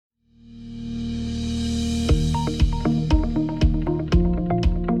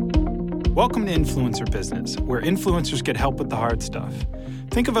Welcome to Influencer Business, where influencers get help with the hard stuff.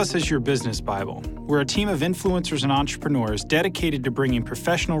 Think of us as your business Bible. We're a team of influencers and entrepreneurs dedicated to bringing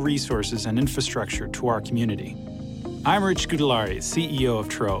professional resources and infrastructure to our community. I'm Rich Gudalari, CEO of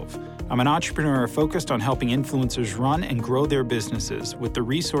Trove. I'm an entrepreneur focused on helping influencers run and grow their businesses with the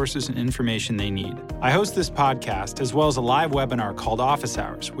resources and information they need. I host this podcast as well as a live webinar called Office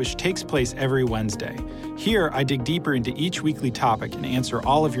Hours, which takes place every Wednesday. Here, I dig deeper into each weekly topic and answer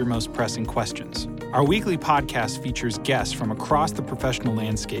all of your most pressing questions. Our weekly podcast features guests from across the professional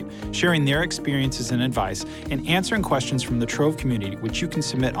landscape, sharing their experiences and advice and answering questions from the Trove community, which you can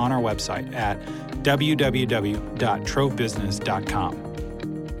submit on our website at www.trovebusiness.com.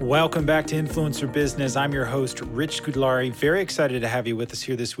 Welcome back to Influencer Business. I'm your host, Rich Gudalari. Very excited to have you with us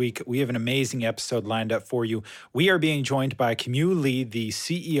here this week. We have an amazing episode lined up for you. We are being joined by Camille Lee, the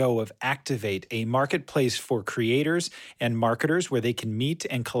CEO of Activate, a marketplace for creators and marketers where they can meet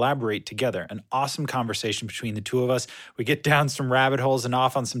and collaborate together. An awesome conversation between the two of us. We get down some rabbit holes and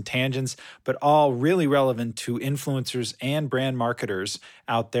off on some tangents, but all really relevant to influencers and brand marketers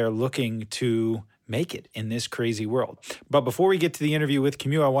out there looking to make it in this crazy world. But before we get to the interview with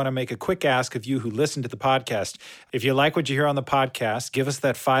Camille, I want to make a quick ask of you who listen to the podcast. If you like what you hear on the podcast, give us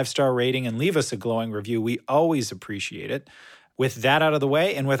that 5-star rating and leave us a glowing review. We always appreciate it. With that out of the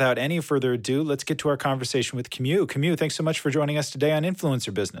way, and without any further ado, let's get to our conversation with Camille. Camille, thanks so much for joining us today on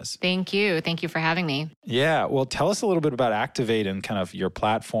Influencer Business. Thank you. Thank you for having me. Yeah. Well, tell us a little bit about Activate and kind of your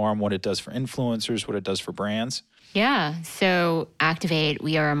platform, what it does for influencers, what it does for brands. Yeah. So Activate,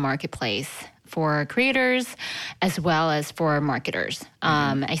 we are a marketplace for creators as well as for marketers.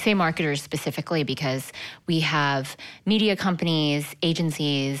 I say marketers specifically because we have media companies,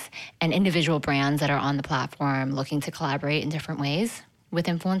 agencies, and individual brands that are on the platform looking to collaborate in different ways with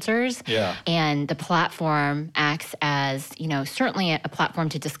influencers. Yeah. And the platform acts as, certainly a platform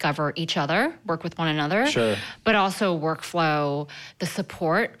to discover each other, work with one another, Sure. but also workflow, the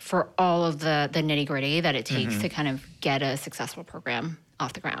support for all of the nitty-gritty that it takes to kind of get a successful program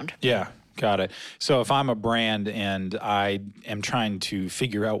off the ground. Yeah. Got it. So if I'm a brand and I am trying to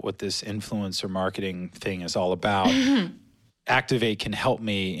figure out what this influencer marketing thing is all about, Activate can help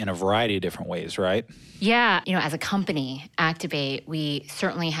me in a variety of different ways, right? Yeah. As a company, Activate, we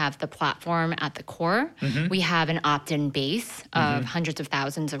certainly have the platform at the core. We have an opt-in base of hundreds of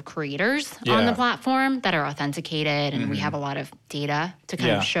thousands of creators on the platform that are authenticated, and we have a lot of data to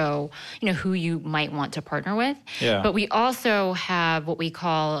kind of show, who you might want to partner with. Yeah. But we also have what we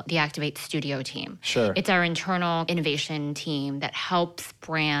call the Activate Studio team. Sure. It's our internal innovation team that helps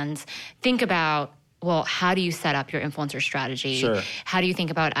brands think about, well, how do you set up your influencer strategy? Sure. How do you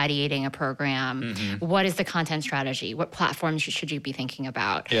think about ideating a program? What is the content strategy? What platforms should you be thinking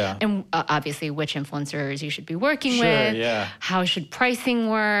about? Yeah. And obviously, which influencers you should be working Sure, with? yeah. How should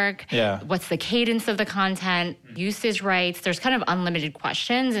pricing work? Yeah. What's the cadence of the content? Usage rights? There's kind of unlimited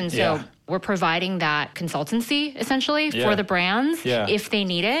questions. And so we're providing that consultancy, essentially, for the brands if they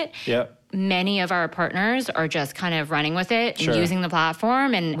need it. Yeah. Many of our partners are just kind of running with it and Sure. using the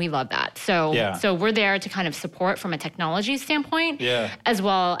platform, and we love that. So we're there to kind of support from a technology standpoint as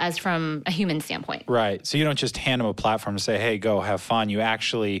well as from a human standpoint. Right. So you don't just hand them a platform and say, hey, go have fun. You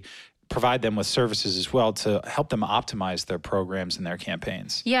actually provide them with services as well to help them optimize their programs and their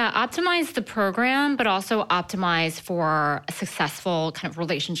campaigns. Yeah, optimize the program, but also optimize for a successful kind of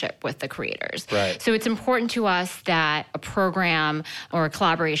relationship with the creators. Right. So it's important to us that a program or a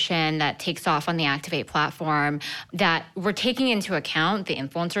collaboration that takes off on the Activate platform, that we're taking into account the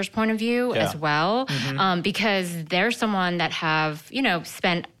influencer's point of view as well, because they're someone that have,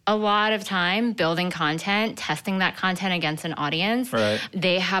 spent a lot of time building content, testing that content against an audience. Right.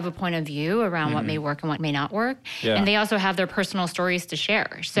 They have a point of view around what may work and what may not work. Yeah. And they also have their personal stories to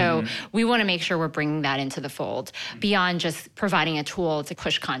share. So we want to make sure we're bringing that into the fold beyond just providing a tool to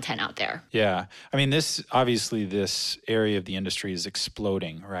push content out there. Yeah. I mean, this area of the industry is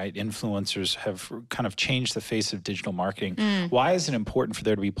exploding, right? Influencers have kind of changed the face of digital marketing. Why is it important for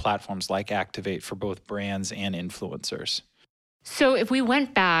there to be platforms like Activate for both brands and influencers? So if we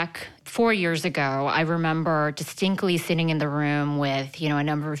went back 4 years ago, I remember distinctly sitting in the room with, a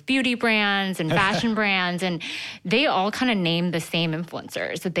number of beauty brands and fashion brands, and they all kind of named the same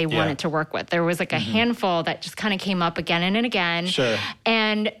influencers that they wanted to work with. There was like a handful that just kind of came up again and again. Sure.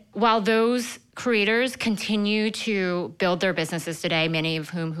 And while those creators continue to build their businesses today, many of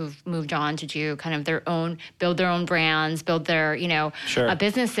whom who've moved on to do kind of build their own brands, build their,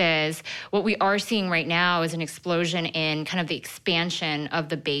 businesses. What we are seeing right now is an explosion in kind of the expansion of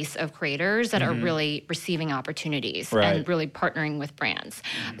the base of creators that are really receiving opportunities and really partnering with brands.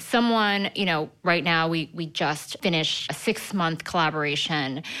 Someone, right now we just finished a 6-month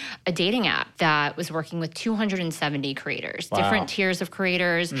collaboration, a dating app that was working with 270 creators, different tiers of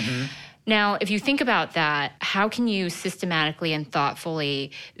creators. Now, if you think about that, how can you systematically and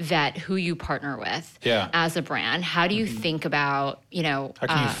thoughtfully vet who you partner with as a brand? How do you think about, how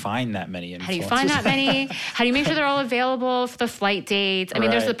can you find that many influencers? How do you find that many? How do you make sure they're all available for the flight dates? I mean,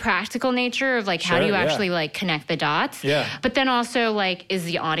 there's the practical nature of how do you actually connect the dots? But then also is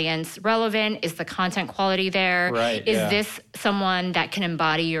the audience relevant? Is the content quality there? Is this someone that can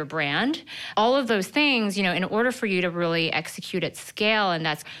embody your brand? All of those things, in order for you to really execute at scale, and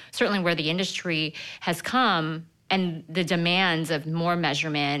that's certainly where the industry has come, and the demands of more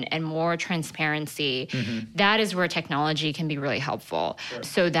measurement and more transparency, that is where technology can be really helpful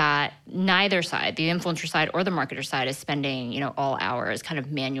so that neither side, the influencer side or the marketer side, is spending, all hours kind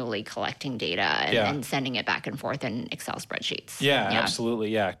of manually collecting data and sending it back and forth in Excel spreadsheets. Yeah, absolutely.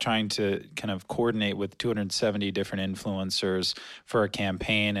 Yeah. Trying to kind of coordinate with 270 different influencers for a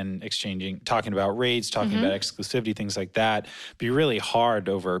campaign and talking about rates, talking about exclusivity, things like that, be really hard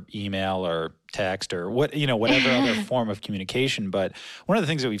over email or text or whatever other form of communication. But one of the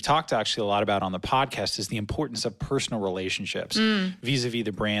things that we've talked actually a lot about on the podcast is the importance of personal relationships vis-a-vis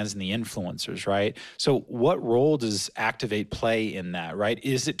the brands and the influencers, right? So what role does Activate play in that, right?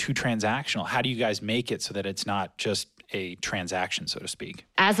 Is it too transactional? How do you guys make it so that it's not just a transaction, so to speak?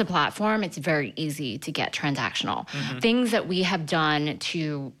 As a platform, it's very easy to get transactional. Things that we have done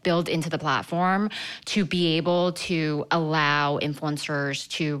to build into the platform to be able to allow influencers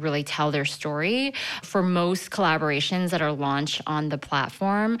to really tell their story. For most collaborations that are launched on the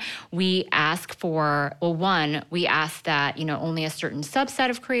platform, we ask for, we ask that, only a certain subset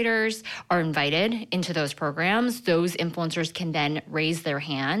of creators are invited into those programs. Those influencers can then raise their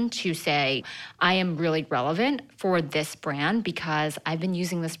hand to say, I am really relevant for this brand because I've been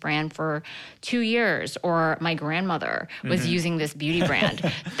using this brand for 2 years, or my grandmother was using this beauty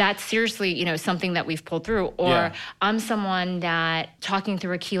brand. That's seriously, something that we've pulled through. Or I'm someone that talking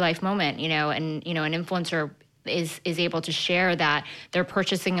through a key life moment, and, an influencer is able to share that they're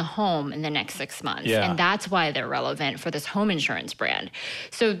purchasing a home in the next 6 months. And that's why they're relevant for this home insurance brand.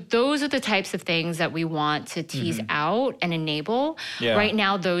 So those are the types of things that we want to tease out and enable. Right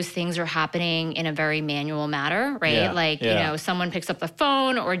now, those things are happening in a very manual manner, right? Someone picks up the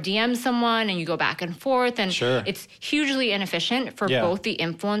phone or DMs someone and you go back and forth. And it's hugely inefficient for both the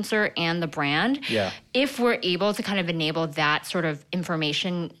influencer and the brand. If we're able to kind of enable that sort of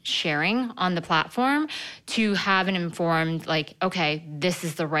information sharing on the platform to have an informed, okay, this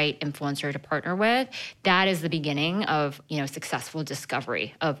is the right influencer to partner with, that is the beginning of, successful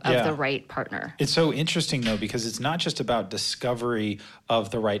discovery of the right partner. It's so interesting, though, because it's not just about discovery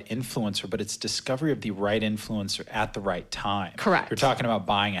of the right influencer, but it's discovery of the right influencer at the right time. Correct. You're talking about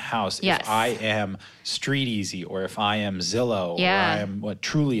buying a house. If I am StreetEasy, or if I am Zillow, or I am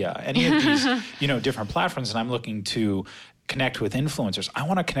Trulia, any of these, different platforms, and I'm looking to connect with influencers, I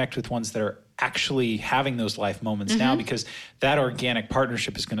want to connect with ones that are actually having those life moments now, because that organic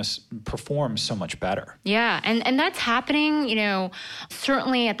partnership is going to perform so much better. Yeah, and that's happening,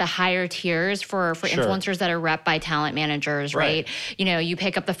 certainly at the higher tiers for influencers that are rep by talent managers, right? You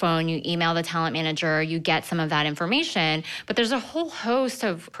pick up the phone, you email the talent manager, you get some of that information, but there's a whole host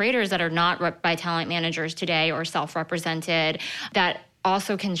of creators that are not rep by talent managers today or self-represented that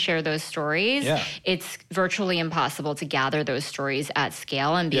also can share those stories. It's virtually impossible to gather those stories at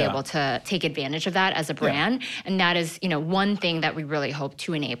scale and be able to take advantage of that as a brand. And that is, one thing that we really hope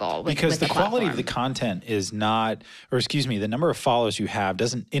to enable because the platform. Quality of the content is not, the number of followers you have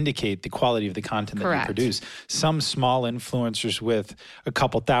doesn't indicate the quality of the content that you produce. Some small influencers with a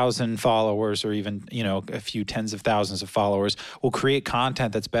couple thousand followers, or even, a few tens of thousands of followers, will create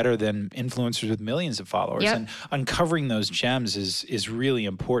content that's better than influencers with millions of followers. And uncovering those gems is really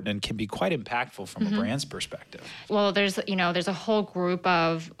important and can be quite impactful from a brand's perspective. Well, there's a whole group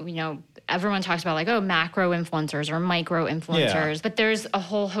of, everyone talks about macro influencers or micro influencers, but there's a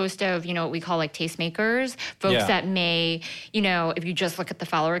whole host of, what we call tastemakers, folks that may, if you just look at the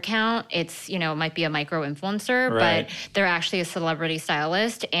follower count, it's, might be a micro influencer, but they're actually a celebrity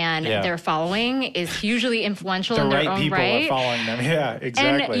stylist and their following is hugely influential in their own right. The right people are following them. Yeah,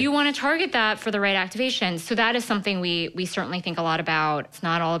 exactly. And you want to target that for the right activation. So that is something we certainly think a lot about. It's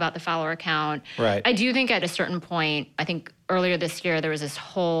not all about the follower count. Right. I do think at a certain point, I think earlier this year, there was this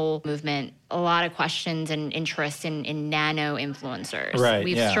whole movement, a lot of questions and interest in nano influencers. Right,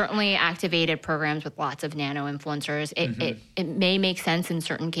 We've certainly activated programs with lots of nano influencers. It may make sense in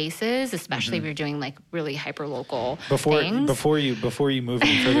certain cases, especially if you're doing like really hyper local things. Before you move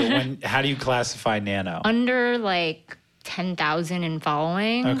any further, how do you classify nano? Under like 10,000 in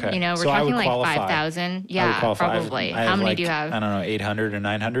following. Okay. We're So talking like 5,000. Yeah, probably. How many do you have? I don't know, 800 or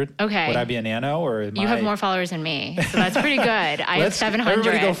 900? Okay. Would I be a nano or you have more followers than me, so that's pretty good. I have 700.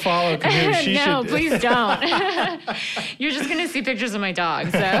 Everybody go follow Camille. No, please don't. You're just going to see pictures of my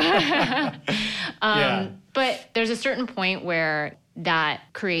dog. So, But there's a certain point where that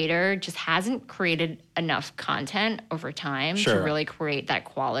creator just hasn't created enough content over time to really create that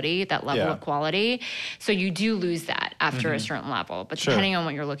quality, that level of quality. So you do lose that after a certain level. But depending on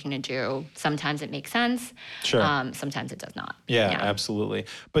what you're looking to do, sometimes it makes sense. Sometimes it does not. Yeah, absolutely.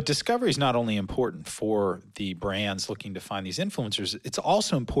 But discovery is not only important for the brands looking to find these influencers, it's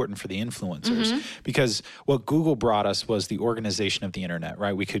also important for the influencers because what Google brought us was the organization of the internet,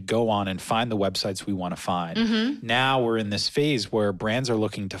 right? We could go on and find the websites we want to find. Now we're in this phase where brands are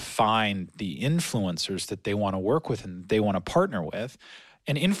looking to find the influencers that they want to work with and they want to partner with,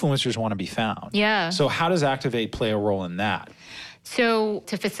 and influencers want to be found. Yeah. So how does Activate play a role in that? So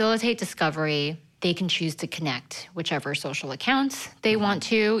to facilitate discovery, they can choose to connect whichever social accounts they want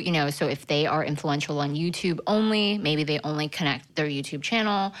to. So if they are influential on YouTube only, maybe they only connect their YouTube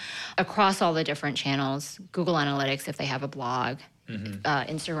channel across all the different channels, Google Analytics if they have a blog,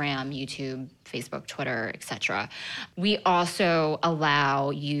 Instagram, YouTube, Facebook, Twitter, etc. We also allow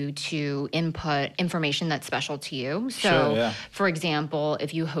you to input information that's special to you. So, for example,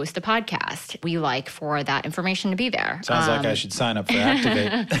 if you host a podcast, we like for that information to be there. Sounds like I should sign up for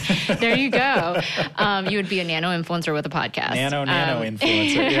Activate. There you go. You would be a nano influencer with a podcast. Nano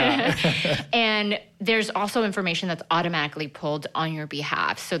influencer, yeah. And there's also information that's automatically pulled on your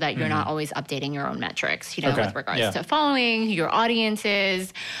behalf so that you're not always updating your own metrics, with regards to following, who your audience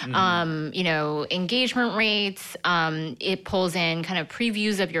is, engagement rates. It pulls in kind of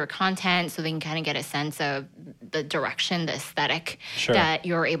previews of your content so they can kind of get a sense of the direction, the aesthetic that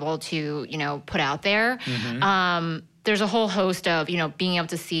you're able to, put out there. There's a whole host of, being able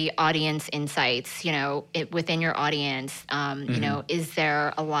to see audience insights, within your audience. Is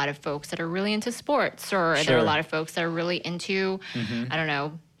there a lot of folks that are really into sports, or are there a lot of folks that are really into, I don't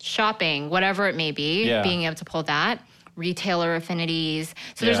know, shopping, whatever it may be, being able to pull that. Retailer affinities.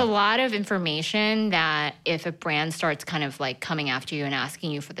 So there's a lot of information that if a brand starts kind of like coming after you and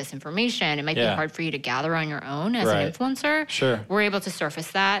asking you for this information, it might be hard for you to gather on your own as an influencer. We're able to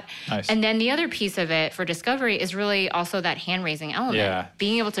surface that. Nice. And then the other piece of it for discovery is really also that hand-raising element.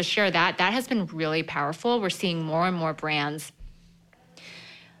 Being able to share that has been really powerful. We're seeing more and more brands,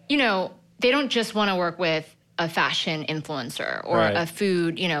 they don't just want to work with a fashion influencer or a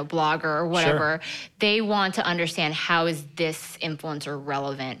food, blogger or whatever. They want to understand, how is this influencer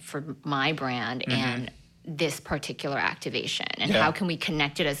relevant for my brand and this particular activation, and how can we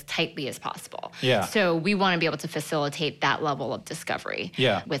connect it as tightly as possible? So we want to be able to facilitate that level of discovery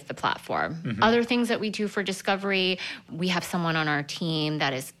with the platform. Other things that we do for discovery, we have someone on our team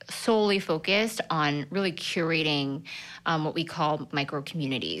that is solely focused on really curating what we call micro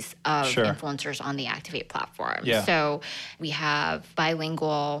communities of influencers on the Activate platform. So we have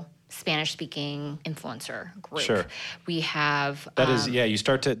bilingual Spanish-speaking influencer group. We have... That is, you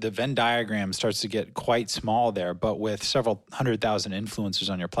start to... The Venn diagram starts to get quite small there, but with several 100,000 influencers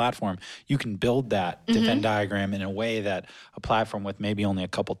on your platform, you can build that Venn diagram in a way that a platform with maybe only a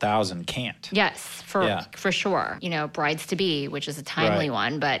couple thousand can't. Yes, for sure. Brides-to-be, which is a timely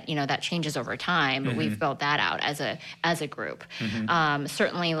one, but, that changes over time, but we've built that out as a group.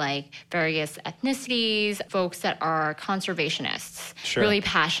 Certainly, like, various ethnicities, folks that are conservationists, really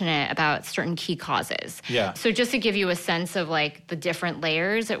passionate about certain key causes. So just to give you a sense of like the different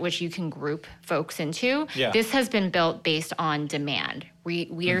layers at which you can group folks into, this has been built based on demand.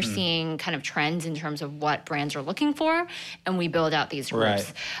 We are seeing kind of trends in terms of what brands are looking for, and we build out these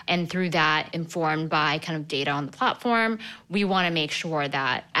groups. And through that, informed by kind of data on the platform, we want to make sure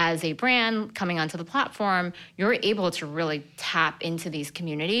that as a brand coming onto the platform, you're able to really tap into these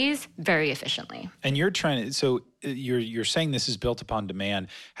communities very efficiently. And you're trying to, so you're saying this is built upon demand.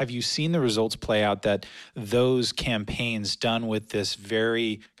 Have you seen the results play out that those campaigns done with this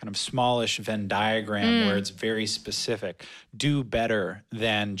very kind of smallish Venn diagram where it's very specific do better better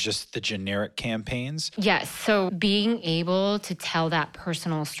than just the generic campaigns? Yes. So being able to tell that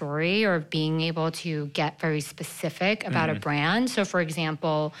personal story or being able to get very specific about a brand. So for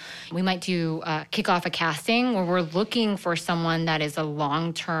example, we might do kick off a casting where we're looking for someone that is a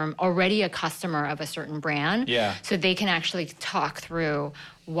long-term, already a customer of a certain brand. Yeah. So they can actually talk through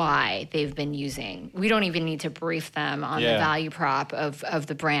why they've been using. We don't even need to brief them on the value prop of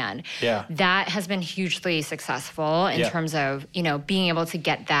the brand. Yeah. That has been hugely successful in terms of, being able to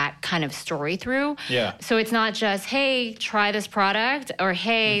get that kind of story through. Yeah. So it's not just, hey, try this product, or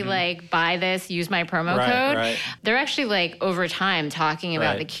hey, buy this, use my promo code. Right. They're actually over time talking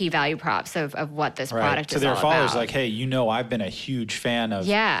about the key value props of what this product is all about. So their followers like, hey, I've been a huge fan of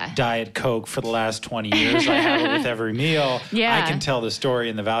Diet Coke for the last 20 years. I have it with every meal. Yeah. I can tell the story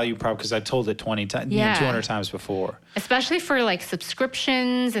and the value prop because I told it 20 times, 200 times before. Especially for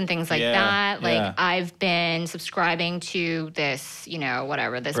subscriptions and things like that. I've been subscribing to this,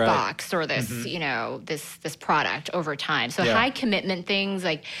 this box or this, this product over time. So high commitment things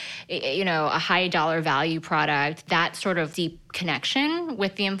a high dollar value product, that sort of deep connection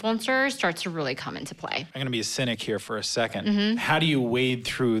with the influencer starts to really come into play. I'm going to be a cynic here for a second. How do you wade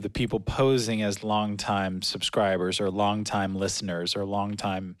through the people posing as longtime subscribers or longtime listeners or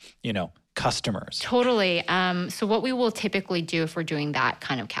longtime, customers? Totally. So what we will typically do if we're doing that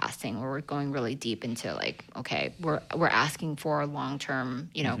kind of casting where we're going really deep into we're asking for long-term,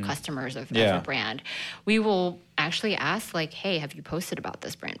 customers of a brand, we will actually ask hey, have you posted about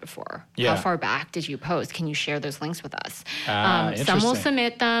this brand before? Yeah. How far back did you post? Can you share those links with us? Some will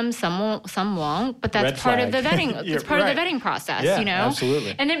submit them, some won't, but that's part of the vetting. It's part of the vetting process,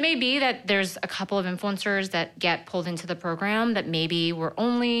 Absolutely. And it may be that there's a couple of influencers that get pulled into the program that maybe were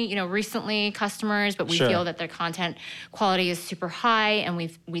only, recently customers, but we feel that their content quality is super high, and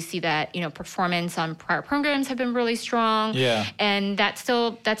we see that, performance on prior programs have been really strong. Yeah. And that's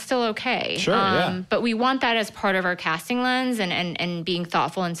still okay. Sure, But we want that as part of our casting lens and being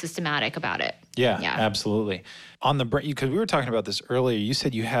thoughtful and systematic about it. Yeah, absolutely. On the brand, because we were talking about this earlier, you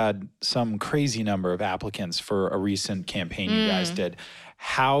said you had some crazy number of applicants for a recent campaign you guys did.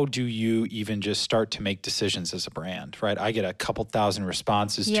 How do you even just start to make decisions as a brand, right? I get a couple thousand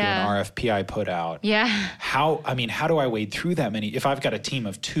responses to an RFP I put out. Yeah. How do I wade through that many? If I've got a team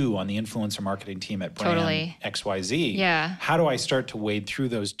of 2 on the influencer marketing team at brand XYZ, how do I start to wade through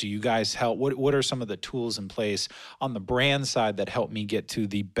those? Do you guys help? What are some of the tools in place on the brand side that help me get to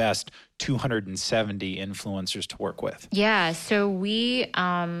the best 270 influencers to work with? Yeah. So we,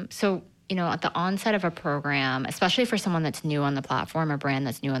 at the onset of a program, especially for someone that's new on the platform, a brand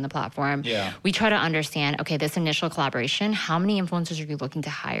that's new on the platform, we try to understand, okay, this initial collaboration, how many influencers are you looking to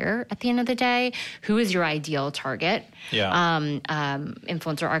hire at the end of the day? Who is your ideal target?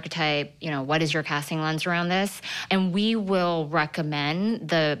 Influencer archetype, what is your casting lens around this? And we will recommend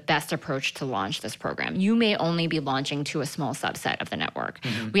the best approach to launch this program. You may only be launching to a small subset of the network.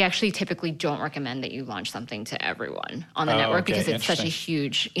 We actually typically don't recommend that you launch something to everyone on the network because it's such a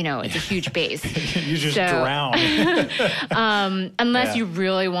huge, it's a huge base. You just drown. Unless you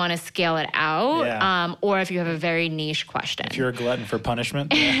really want to scale it out, or if you have a very niche question. If you're a glutton for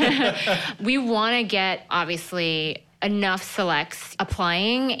punishment. We want to get, obviously, enough selects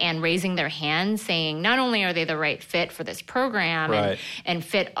applying and raising their hand saying not only are they the right fit for this program and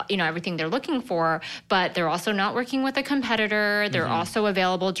fit everything they're looking for, but they're also not working with a competitor. They're also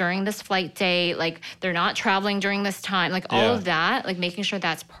available during this flight date. They're not traveling during this time. All of that, making sure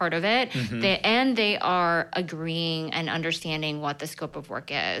that's part of it. They are agreeing and understanding what the scope of work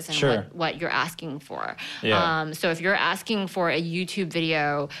is and what you're asking for. So if you're asking for a YouTube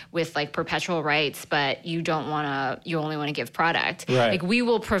video with perpetual rights, but you only want to give product. We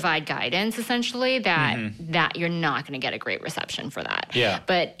will provide guidance essentially that you're not going to get a great reception for that.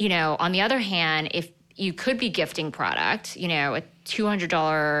 But, on the other hand, if you could be gifting product, a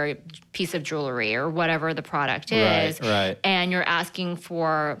 $200 piece of jewelry or whatever the product is, and you're asking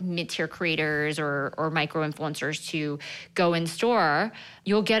for mid-tier creators or micro-influencers to go in store,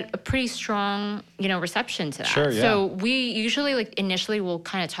 you'll get a pretty strong, reception to that. So we usually initially will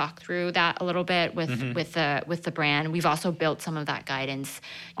kind of talk through that a little bit with the brand. We've also built some of that guidance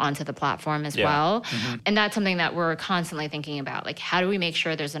onto the platform as well. And that's something that we're constantly thinking about. How do we make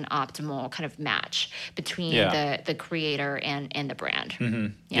sure there's an optimal kind of match between the creator and the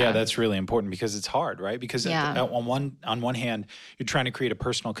brand. Yeah, that's really important because it's hard, right? Because on one hand, you're trying to create a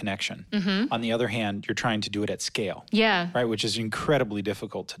personal connection. On the other hand, you're trying to do it at scale. Yeah. Right, which is incredibly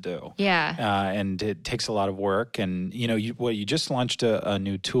difficult to do. Yeah. And it takes a lot of work. And, you just launched a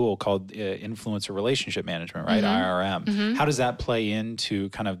new tool called Influencer Relationship Management, right? IRM. How does that play into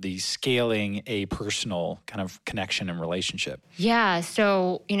kind of the scaling a personal kind of connection and relationship? Yeah.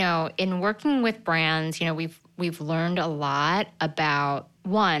 So, in working with brands, we've learned a lot about,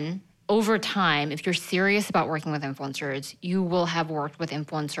 one, over time, if you're serious about working with influencers, you will have worked with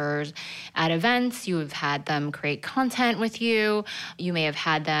influencers at events. You have had them create content with you. You may have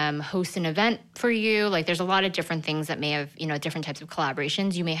had them host an event for you. Like, there's a lot of different things that may have, different types of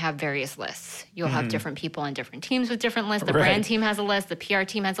collaborations. You may have various lists. You'll have different people on different teams with different lists. The brand team has a list. The PR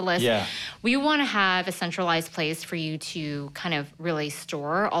team has a list. Yeah. We want to have a centralized place for you to kind of really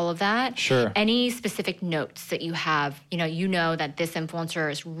store all of that. Sure. Any specific notes that you have, you know that this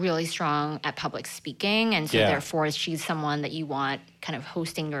influencer is really strong at public speaking, and so therefore she's someone that you want kind of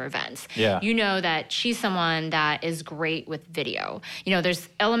hosting your events. Yeah. You know that she's someone that is great with video. There's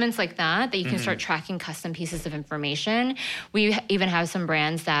elements like that you can start tracking custom pieces of information. We even have some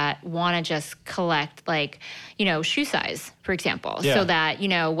brands that want to just collect shoe size, for example, so that,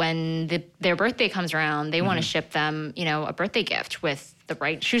 when their birthday comes around, they want to ship them, a birthday gift with the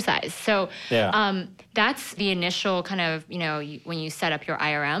right shoe size. So that's the initial kind of, when you set up your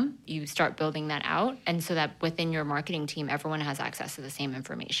IRM, you start building that out. And so that within your marketing team, everyone has access to the same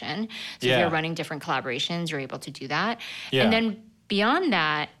information. So if you're running different collaborations, you're able to do that. Yeah. And then beyond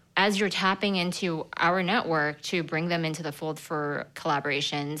that, as you're tapping into our network to bring them into the fold for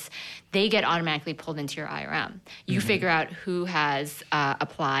collaborations, they get automatically pulled into your IRM. You figure out who has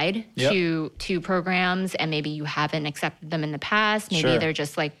applied to programs, and maybe you haven't accepted them in the past. Maybe they're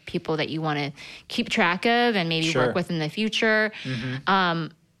just like people that you want to keep track of and maybe work with in the future.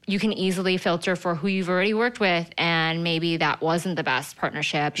 You can easily filter for who you've already worked with, and maybe that wasn't the best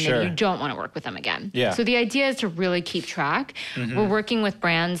partnership. Maybe you don't want to work with them again. Yeah. So the idea is to really keep track. We're working with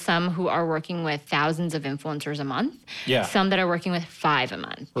brands, some who are working with thousands of influencers a month, some that are working with 5 a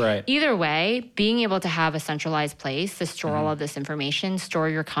month. Right. Either way, being able to have a centralized place to store all of this information, store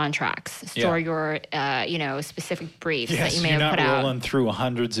your contracts, store your specific briefs that you may have put out. You're not rolling through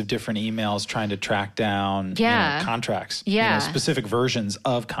hundreds of different emails trying to track down contracts, specific versions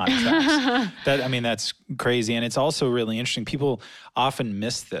of contracts. That's crazy. And it's also really interesting. People often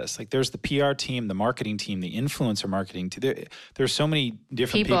miss this. Like, there's the PR team, the marketing team, the influencer marketing team. There's so many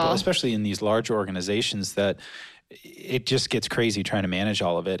different people, especially in these large organizations, that it just gets crazy trying to manage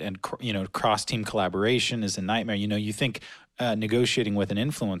all of it. And, cross-team collaboration is a nightmare. You think negotiating with an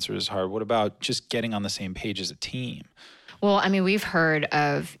influencer is hard. What about just getting on the same page as a team? Well, we've heard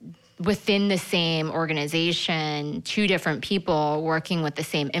of within the same organization, 2 different people working with the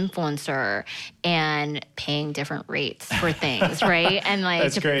same influencer and paying different rates for things, right? And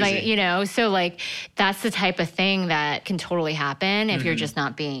that's crazy. So that's the type of thing that can totally happen if you're just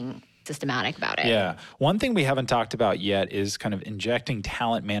not being systematic about it. Yeah. One thing we haven't talked about yet is kind of injecting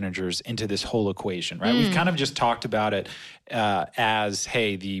talent managers into this whole equation, right? We've kind of just talked about it as,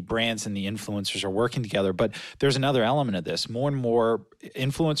 hey, the brands and the influencers are working together, but there's another element of this. More and more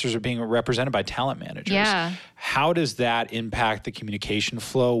influencers are being represented by talent managers. Yeah. How does that impact the communication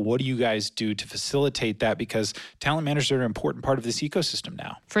flow? What do you guys do to facilitate that? Because talent managers are an important part of this ecosystem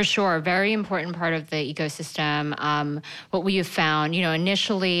now. For sure. Very important part of the ecosystem. What we have found,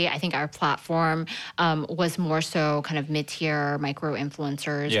 initially, I think our platform was more so kind of mid-tier micro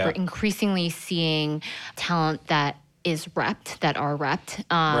influencers. We're increasingly seeing talent that is repped, that are repped,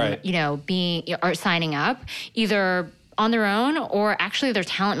 are signing up either on their own, or actually their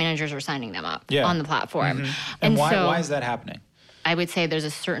talent managers are signing them up on the platform. And why is that happening? I would say there's a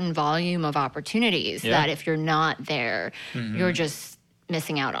certain volume of opportunities that if you're not there, you're just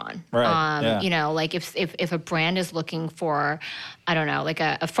missing out on. Right. If a brand is looking for, I don't know, like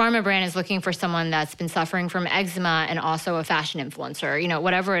a pharma brand is looking for someone that's been suffering from eczema and also a fashion influencer,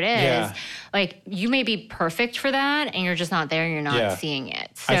 whatever it is, you may be perfect for that and you're just not there and you're not seeing it.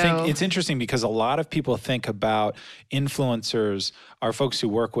 So, I think it's interesting because a lot of people think about influencers are folks who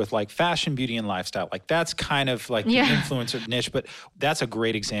work with fashion, beauty, and lifestyle. That's kind of the influencer niche, but that's a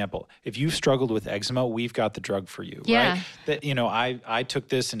great example. If you've struggled with eczema, we've got the drug for you, right? That, I took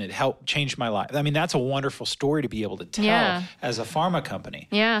this and it helped change my life. That's a wonderful story to be able to tell as a pharma company,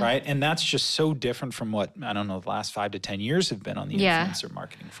 right? And that's just so different from what, I don't know, the last 5 to 10 years have been on the influencer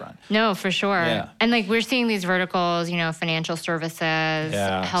marketing front. No, for sure. Yeah. And we're seeing these verticals, financial services,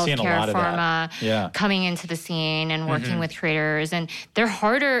 seeing a lot healthcare, of pharma that. coming into the scene and working with creators. And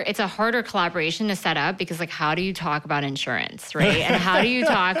it's a harder collaboration to set up because like, how do you talk about insurance, right? And how do you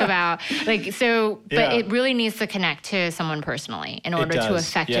talk about but it really needs to connect to someone personally in order to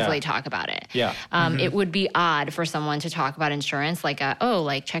effectively talk about it. Yeah. It would be odd for someone to talk about insurance like,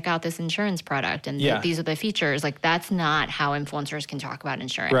 check out this insurance product and these are the features. Like that's not how influencers can talk about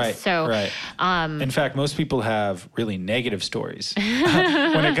insurance. Right. So, in fact, most people have really negative stories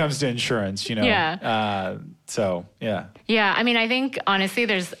when it comes to insurance, Yeah. Yeah. I mean, I think honestly,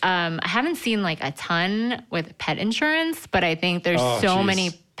 there's, I haven't seen like a ton with pet insurance, but I think there's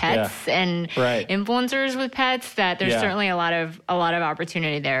many pets and influencers with pets that there's certainly a lot of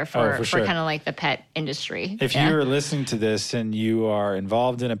opportunity there for kind of like the pet industry. If you're listening to this and you are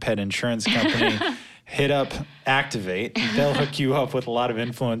involved in a pet insurance company, hit up Activate. They'll hook you up with a lot of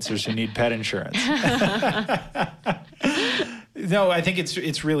influencers who need pet insurance. No, I think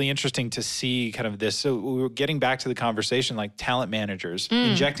it's really interesting to see kind of this. So we're getting back to the conversation, like talent managers,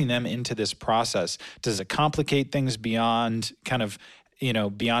 injecting them into this process. Does it complicate things beyond kind of,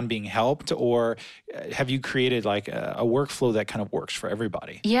 beyond being helped, or have you created like a workflow that kind of works for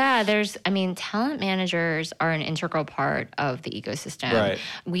everybody? Yeah, talent managers are an integral part of the ecosystem. Right.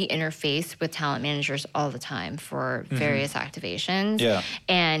 We interface with talent managers all the time for various activations. Yeah.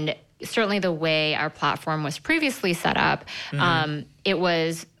 And certainly the way our platform was previously set up, it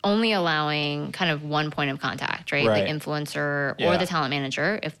was only allowing kind of one point of contact, right? The influencer or the talent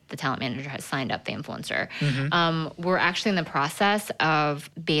manager, if the talent manager has signed up the influencer. We're actually in the process of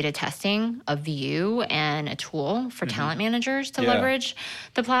beta testing a view and a tool for talent managers to leverage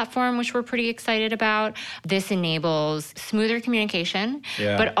the platform, which we're pretty excited about. This enables smoother communication,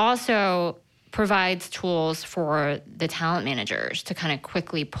 but also provides tools for the talent managers to kind of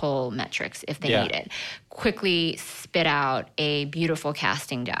quickly pull metrics if they need it, quickly spit out a beautiful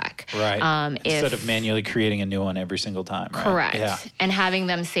casting deck. Right. Instead of manually creating a new one every single time. Right? Correct. Yeah. And having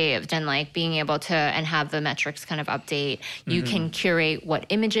them saved and like being able to and have the metrics kind of update. You can curate what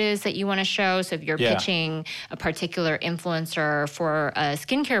images that you want to show. So if you're pitching a particular influencer for a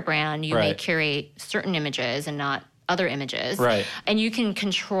skincare brand, you may curate certain images and not other images. Right. And you can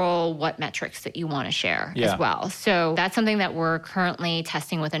control what metrics that you want to share as well. So that's something that we're currently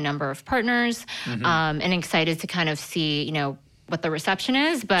testing with a number of partners and excited to kind of see, what the reception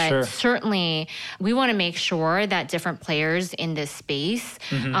is. But certainly we want to make sure that different players in this space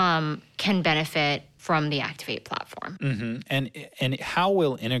can benefit from the Activate platform. And how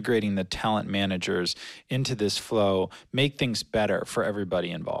will integrating the talent managers into this flow make things better for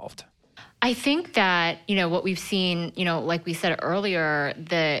everybody involved? I think that, what we've seen, like we said earlier,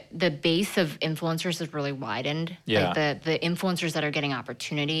 the base of influencers has really widened. Yeah. Like the influencers that are getting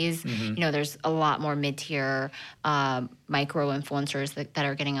opportunities, there's a lot more mid-tier micro influencers that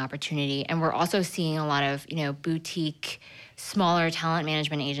are getting opportunity. And we're also seeing a lot of, boutique, smaller talent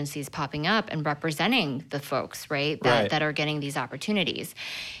management agencies popping up and representing the folks, that are getting these opportunities.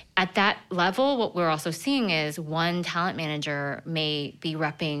 At that level, what we're also seeing is one talent manager may be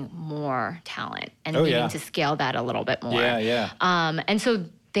repping more talent and needing to scale that a little bit more. And so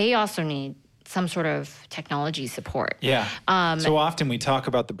they also need some sort of technology support. So often we talk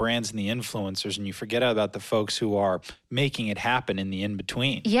about the brands and the influencers, and you forget about the folks who are making it happen in the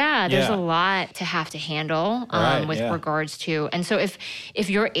in-between. There's a lot to have to handle with regards to, and so if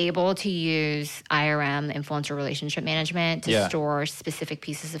you're able to use IRM, influencer relationship management, to store specific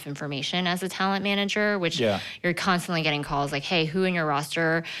pieces of information as a talent manager, which you're constantly getting calls like, hey, who in your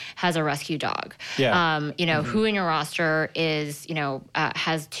roster has a rescue dog? Who in your roster is,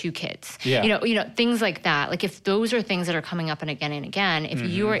 has 2 kids? Things like that. Like if those are things that are coming up and again, if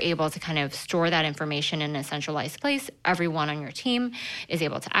you are able to kind of store that information in a centralized place, everyone on your team is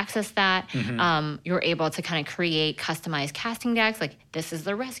able to access that. You're able to kind of create customized casting decks. Like this is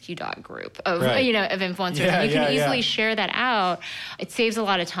the rescue dog group of, of influencers. And you can easily share that out. It saves a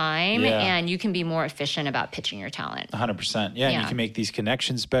lot of time and you can be more efficient about pitching your talent. 100%. Yeah. And you can make these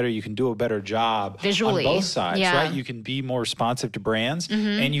connections better. You can do a better job visually on both sides, right? You can be more responsive to brands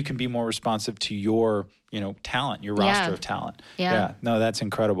and you can be more responsive to your talent, your roster of talent. No, that's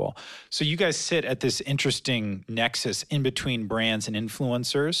incredible. So you guys sit at this interesting nexus in between brands and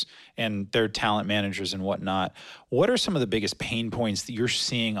influencers and their talent managers and whatnot. What are some of the biggest pain points that you're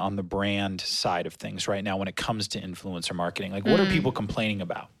seeing on the brand side of things right now when it comes to influencer marketing? Like what are people complaining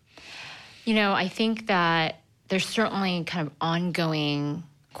about? I think that there's certainly kind of ongoing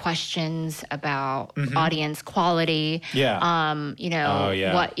questions about audience quality. Yeah.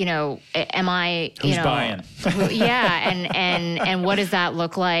 What, am I, Who's buying? And what does that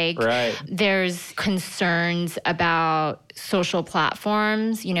look like? Right. There's concerns about social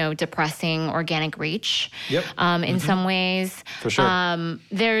platforms, depressing organic reach. Yep. In some ways. For sure.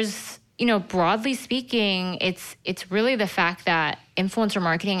 There's, broadly speaking, it's really the fact that influencer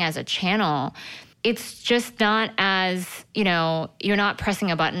marketing as a channel, it's just not as, you're not pressing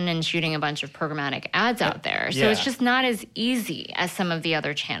a button and shooting a bunch of programmatic ads out there. So it's just not as easy as some of the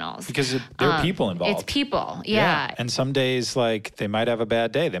other channels. Because there are people involved. It's people, yeah. And some days, they might have a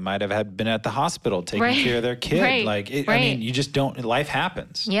bad day. They might have been at the hospital taking care of their kid. Right. I mean, you just don't, life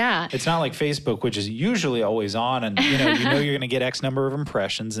happens. Yeah. It's not like Facebook, which is usually always on and, you're going to get X number of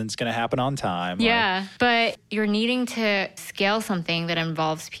impressions and it's going to happen on time. Yeah, but you're needing to scale something that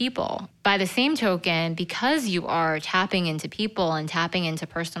involves people. By the same token, because you are tapping into people and tapping into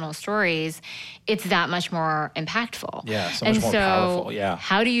personal stories, it's that much more impactful. Yeah, so much more powerful. Yeah.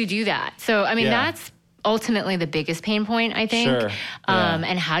 How do you do that? So, that's ultimately the biggest pain point, I think. Sure. Yeah.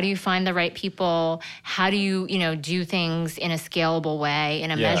 And how do you find the right people? How do you, do things in a scalable way,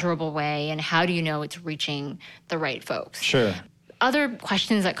 in a measurable way? And how do you know it's reaching the right folks? Sure. Other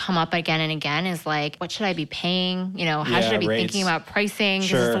questions that come up again and again is what should I be paying? How should I be thinking about pricing?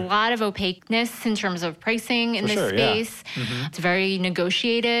 Sure. There's a lot of opaqueness in terms of pricing in this space. Yeah. It's very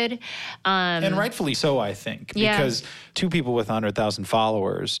negotiated. And rightfully so, I think, because two people with 100,000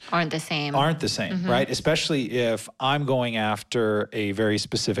 followers aren't the same, right? Especially if I'm going after a very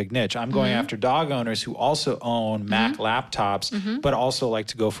specific niche. I'm going after dog owners who also own Mac laptops, but also like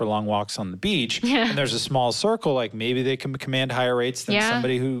to go for long walks on the beach. Yeah. And there's a small circle, maybe they can command higher rates than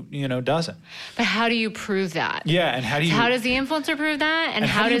somebody who, doesn't. But how do you prove that? Yeah, and how does the influencer prove that? And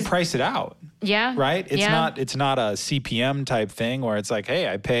how do you price it out? Yeah. Right? It's not a CPM type thing where it's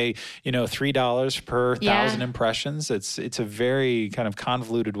hey, I pay, $3 per 1,000 impressions. It's a very kind of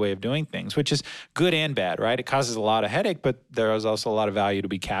convoluted way of doing things, which is good and bad, right? It causes a lot of headache, but there is also a lot of value to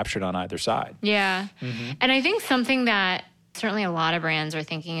be captured on either side. Yeah. And I think something that certainly a lot of brands are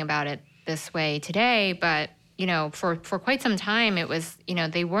thinking about it this way today, but for quite some time, it was,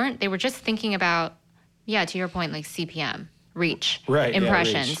 they were just thinking about, to your point, CPM, reach,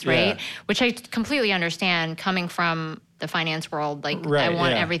 impressions, right? Yeah. Which I completely understand coming from the finance world. I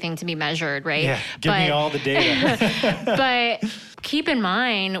want everything to be measured, right? Yeah, give me all the data. But keep in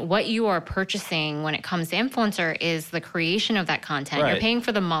mind what you are purchasing when it comes to influencer is the creation of that content. Right. You're paying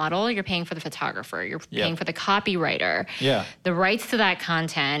for the model, you're paying for the photographer, you're paying for the copywriter, the rights to that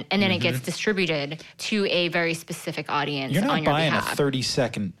content, and then it gets distributed to a very specific audience on your behalf. You're not buying a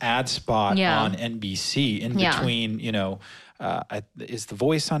 30-second ad spot on NBC in between, is The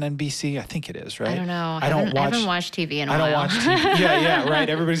Voice on NBC? I think it is, right? I don't know. I haven't watched TV in a while. I don't watch TV. Yeah, right.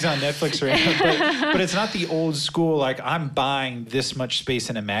 Everybody's on Netflix right now. But it's not the old school, I'm buying this much space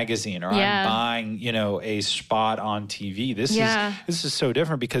in a magazine or I'm buying, a spot on TV. This is so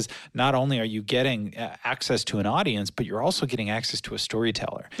different because not only are you getting access to an audience, but you're also getting access to a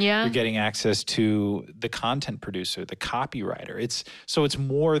storyteller. Yeah. You're getting access to the content producer, the copywriter. It's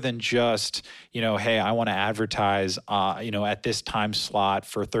more than just, hey, I want to advertise, at this time slot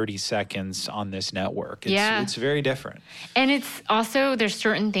for 30 seconds on this network. It's very different. And it's also, there's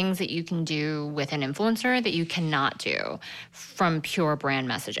certain things that you can do with an influencer that you cannot do from pure brand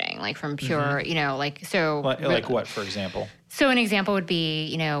messaging, from pure, Like what, for example? So an example would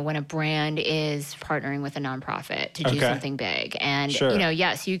be, when a brand is partnering with a nonprofit to do something big. And,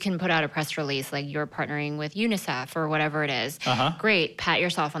 yes, you can put out a press release like you're partnering with UNICEF or whatever it is. Great, pat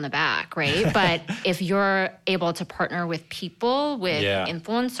yourself on the back, right? But if you're able to partner with people, with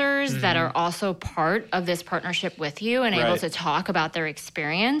influencers that are also part of this partnership with you and able to talk about their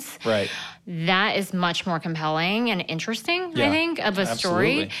experience, that is much more compelling and interesting, I think, of a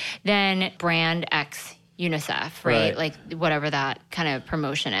story than brand X UNICEF, right? Whatever that kind of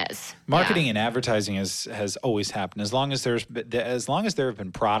promotion is. Marketing and advertising has always happened. As long as there have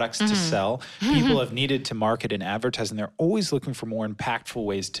been products to sell, people have needed to market and advertise, and they're always looking for more impactful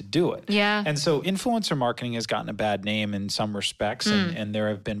ways to do it. Yeah. And so influencer marketing has gotten a bad name in some respects, and there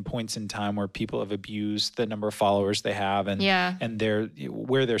have been points in time where people have abused the number of followers they have and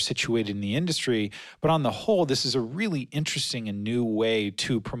where they're situated in the industry. But on the whole, this is a really interesting and new way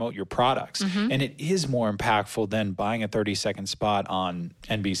to promote your products. And it is more more impactful than buying a 30-second spot on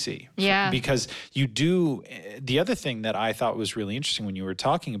NBC. Yeah. Because the other thing that I thought was really interesting when you were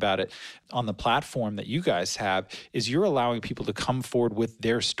talking about it on the platform that you guys have is you're allowing people to come forward with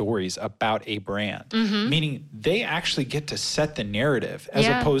their stories about a brand, meaning they actually get to set the narrative as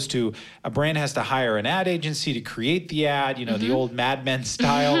opposed to a brand has to hire an ad agency to create the ad, the old Mad Men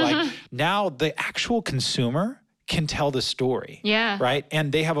style. Like now the actual consumer can tell the story. Yeah. Right.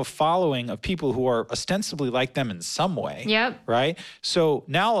 And they have a following of people who are ostensibly like them in some way. Yep. Right. So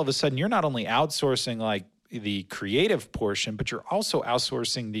now all of a sudden you're not only outsourcing like the creative portion, but you're also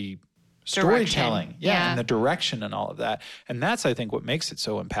outsourcing the storytelling, and the direction and all of that. And that's, I think, what makes it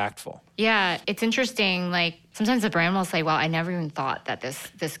so impactful. Yeah, it's interesting. Like sometimes the brand will say, well, I never even thought that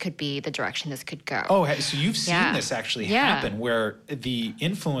this could be the direction this could go. Oh, so you've seen this actually happen where the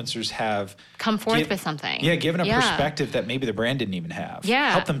influencers have come forth with something. Yeah, given a perspective that maybe the brand didn't even have.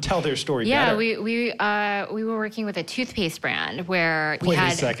 Yeah. Help them tell their story better. Yeah, we were working with a toothpaste brand where Wait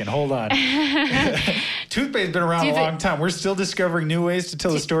a second, hold on. Toothpaste's been around a long time. We're still discovering new ways to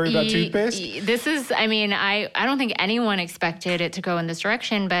tell a story about toothpaste? This is, I don't think anyone expected it to go in this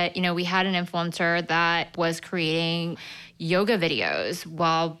direction, but, we had an influencer that was creating yoga videos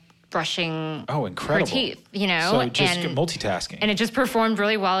while brushing her teeth, So just multitasking. And it just performed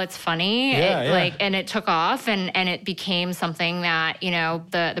really well. It's funny. And it took off and it became something that,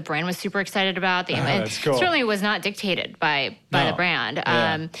 the brand was super excited about. That's cool. Certainly was not dictated by the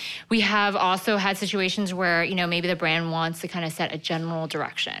brand. We have also had situations where, maybe the brand wants to kind of set a general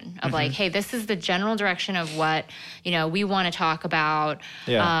direction of like, hey, this is the general direction of what, we want to talk about.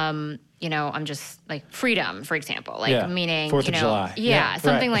 I'm just like freedom, for example, meaning, 4th of July.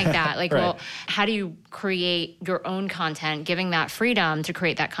 Something like that. Like, well, how do you create your own content, giving that freedom to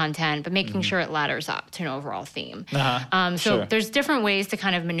create that content, but making sure it ladders up to an overall theme. So there's different ways to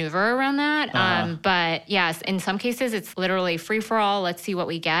kind of maneuver around that. But yes, in some cases it's literally free for all. Let's see what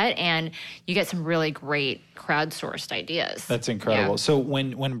we get. And you get some really great crowdsourced ideas. That's incredible. Yeah. So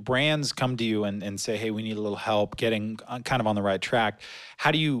when brands come to you and say, hey, we need a little help getting kind of on the right track,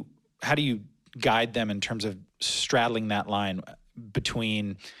 how do you guide them in terms of straddling that line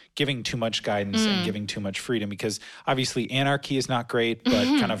between giving too much guidance and giving too much freedom? Because obviously anarchy is not great, but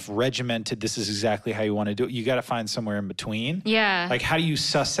kind of regimented, this is exactly how you want to do it. You got to find somewhere in between. Yeah. Like how do you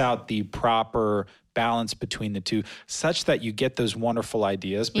suss out the proper balance between the two such that you get those wonderful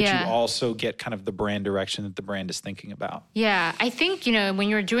ideas, but you also get kind of the brand direction that the brand is thinking about? Yeah, I think, when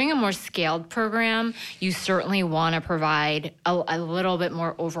you're doing a more scaled program, you certainly want to provide a little bit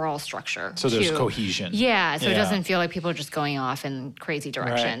more overall structure. So there's cohesion. Yeah, so it doesn't feel like people are just going off in crazy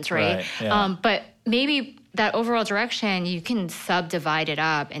directions, right? Yeah. But maybe that overall direction, you can subdivide it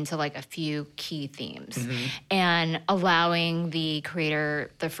up into like a few key themes and allowing the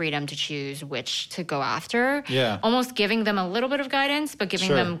creator the freedom to choose which to go after. Yeah. Almost giving them a little bit of guidance, but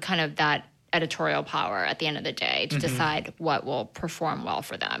giving them kind of that editorial power at the end of the day to decide what will perform well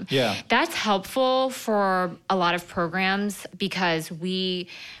for them. Yeah. That's helpful for a lot of programs because we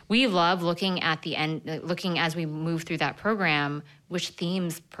love looking at the end, looking as we move through that program, which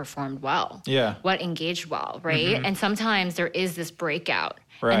themes performed well, what engaged well, right? And sometimes there is this breakout.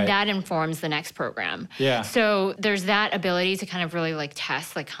 Right. And that informs the next program. Yeah. So there's that ability to kind of really like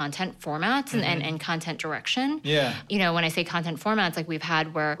test like content formats and content direction. Yeah. When I say content formats, like we've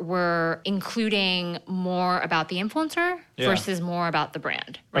had where we're including more about the influencer versus more about the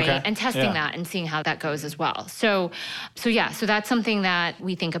brand, right? Okay. And testing that and seeing how that goes as well. So that's something that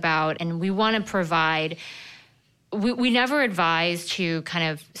we think about, and we want to provide. We never advise to kind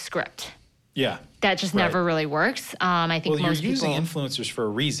of script. Yeah. That just never really works. I think most you're using people... influencers for a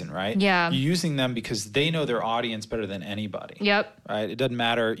reason, right? Yeah. You're using them because they know their audience better than anybody. Yep. Right? It doesn't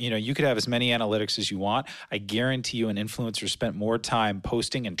matter. You could have as many analytics as you want. I guarantee you an influencer spent more time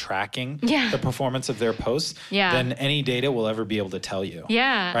posting and tracking the performance of their posts than any data will ever be able to tell you.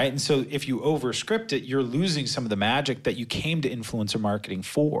 Yeah. Right? And so if you over-script it, you're losing some of the magic that you came to influencer marketing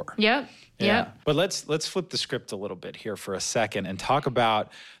for. Yep. Yeah. But let's flip the script a little bit here for a second and talk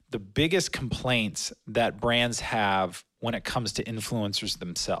about the biggest complaints that brands have when it comes to influencers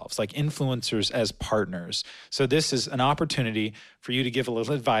themselves, like influencers as partners. So this is an opportunity for you to give a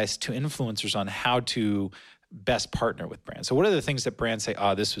little advice to influencers on how to best partner with brands. So what are the things that brands say,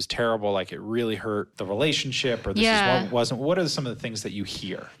 oh, this was terrible, like it really hurt the relationship, or this is what wasn't? What are some of the things that you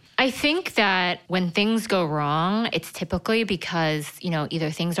hear? I think that when things go wrong, it's typically because, either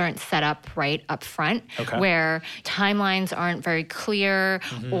things aren't set up right up front, where timelines aren't very clear,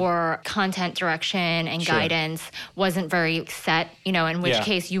 or content direction and guidance wasn't very set, in which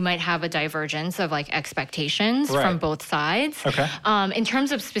case you might have a divergence of like expectations from both sides. In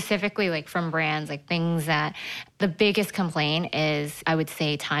terms of specifically like from brands, like things that the biggest complaint is, I would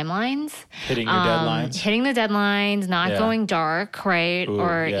say, timelines. Hitting your deadlines. Hitting the deadlines, not going dark, right? Ooh,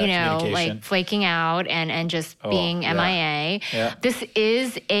 or, like flaking out and just being MIA. Yeah. This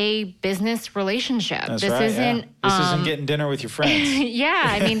is a business relationship. That's this right, isn't this isn't getting dinner with your friends.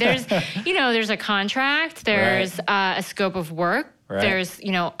 I mean, there's there's a contract, there's a scope of work, there's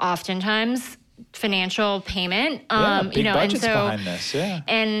oftentimes financial payment. Big budgets behind this.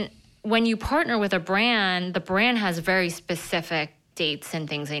 And when you partner with a brand, the brand has very specific dates and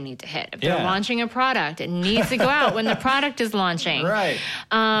things they need to hit. If they're launching a product, it needs to go out when the product is launching. Right.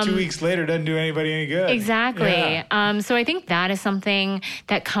 2 weeks later doesn't do anybody any good. Exactly. Yeah. So I think that is something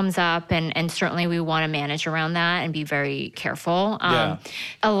that comes up, and certainly we want to manage around that and be very careful. A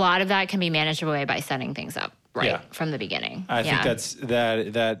lot of that can be managed away by setting things up from the beginning. I think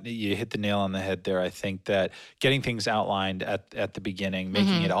that you hit the nail on the head there. I think that getting things outlined at the beginning,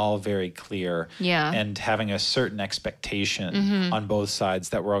 making it all very clear, and having a certain expectation on both sides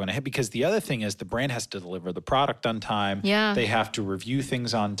that we're all going to hit. Because the other thing is the brand has to deliver the product on time. They have to review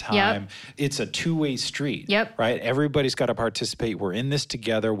things on time. It's a two-way street, right? Everybody's got to participate. We're in this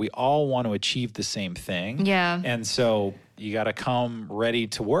together. We all want to achieve the same thing. And so you got to come ready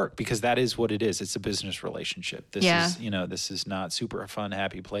to work, because that is what it is. It's a business relationship. This is, this is not super fun,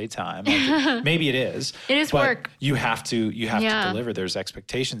 happy playtime. Like maybe it is. It is but work. You have to deliver. There's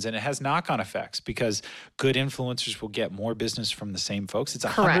expectations, and it has knock-on effects, because good influencers will get more business from the same folks. It's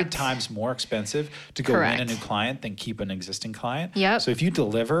 100 times more expensive to go win a new client than keep an existing client. So if you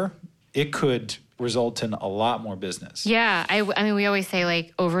deliver, it could result in a lot more business. I mean, we always say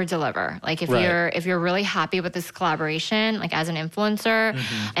like over deliver. Like if you're really happy with this collaboration, like as an influencer,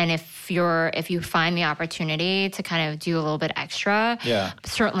 and if you find the opportunity to kind of do a little bit extra,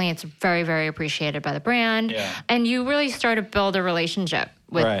 certainly it's very, very appreciated by the brand. And you really start to build a relationship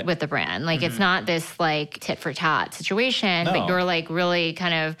with the brand. Like it's not this like tit for tat situation, but you're like really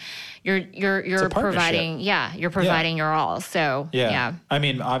kind of you're providing your all. So I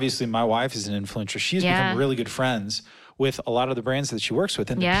mean, obviously my wife is an influencer. She's become really good friends with a lot of the brands that she works with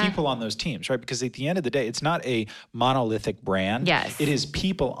and the people on those teams, right? Because at the end of the day, it's not a monolithic brand. It is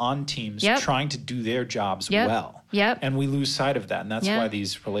people on teams trying to do their jobs well. And we lose sight of that. And that's why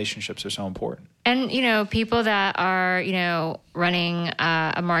these relationships are so important. And, people that are, running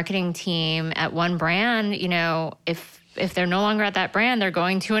a marketing team at one brand, if they're no longer at that brand, they're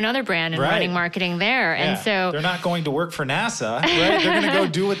going to another brand and running marketing there. And so they're not going to work for NASA, right? They're going to go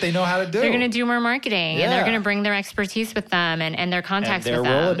do what they know how to do. They're going to do more marketing and they're going to bring their expertise with them and their contacts with them.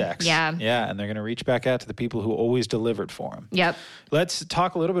 And their Rolodex. And they're going to reach back out to the people who always delivered for them. Let's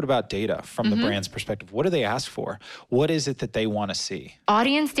talk a little bit about data from the brand's perspective. What do they ask for? What is it that they want to see?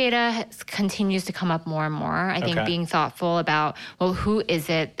 Audience data continues to come up more and more. I think being thoughtful about, well, who is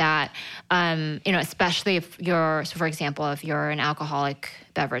it that, especially if you're, so for example, if you're an alcoholic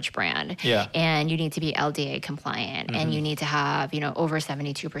beverage brand and you need to be LDA compliant and you need to have, over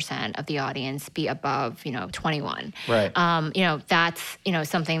 72% of the audience be above, 21. That's,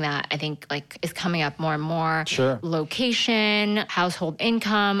 something that I think like is coming up more and more. Location, household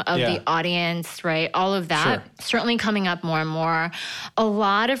income of the audience, right? All of that certainly coming up more and more. A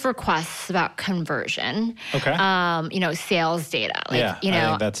lot of requests about conversion, sales data. Like, I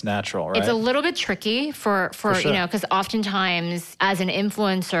think that's natural, right? It's a little bit tricky for because oftentimes as an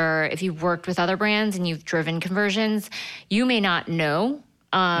influencer, if you've worked with other brands and you've driven conversions, you may not know.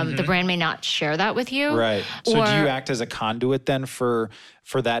 The brand may not share that with you. So do you act as a conduit then for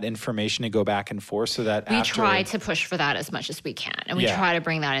that information to go back and forth so that we try to push for that as much as we can. And we try to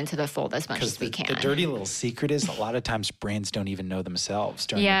bring that into the fold as much as we can. The dirty little secret is a lot of times brands don't even know themselves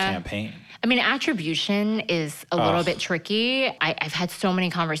during the campaign. I mean, attribution is a little bit tricky. I've had so many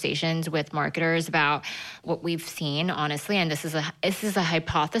conversations with marketers about what we've seen, honestly, and this is a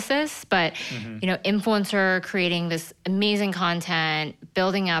hypothesis, but influencer creating this amazing content,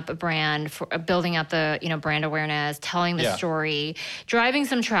 building up a brand, building up the brand awareness, telling the story, driving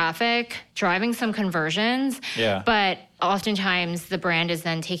some traffic, driving some conversions, but oftentimes the brand is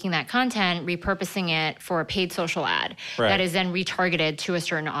then taking that content, repurposing it for a paid social ad that is then retargeted to a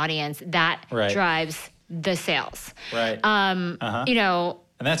certain audience that drives the sales. And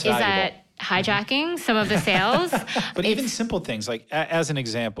that's valuable. hijacking some of the sales. But even simple things, like as an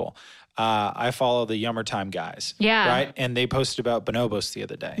example, I follow the Yummer Time guys. Yeah. Right? And they posted about bonobos the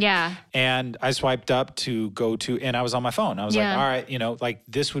other day. Yeah. And I swiped up to go to, and I was on my phone. I was like, all right, like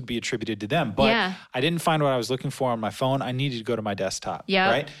this would be attributed to them. But I didn't find what I was looking for on my phone. I needed to go to my desktop.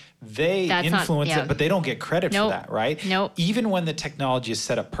 Right? They influence it, but they don't get credit for that, right? Even when the technology is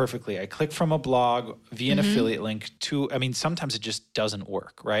set up perfectly, I click from a blog via an affiliate link to, sometimes it just doesn't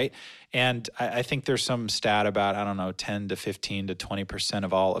work, right? And I think there's some stat about, 10 to 15 to 20%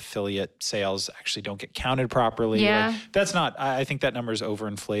 of all affiliate sales actually don't get counted properly. Yeah. That's not, I think that number is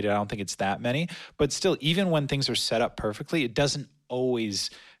overinflated. I don't think it's that many. But still, even when things are set up perfectly, it doesn't always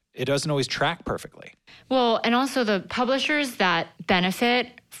track perfectly. Well, and also the publishers that benefit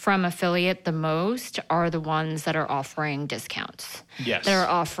from affiliate the most are the ones that are offering discounts. Yes. That are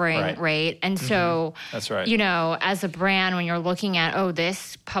offering, right? And so, that's right. As a brand, when you're looking at,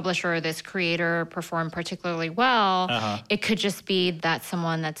 this publisher or this creator performed particularly well, it could just be that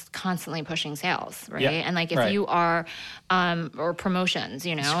someone that's constantly pushing sales, right? Yeah. And like if you are, or promotions,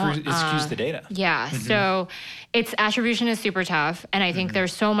 It skews the data. Yeah. So attribution is super tough. And I think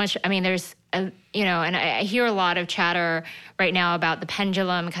there's so much, there's, and I hear a lot of chatter right now about the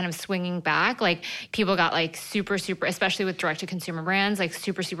pendulum kind of swinging back. Like people got like super, especially with direct to consumer brands, like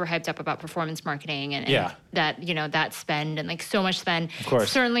super hyped up about performance marketing and that, that spend and like so much spend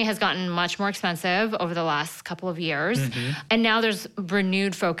certainly has gotten much more expensive over the last couple of years. And now there's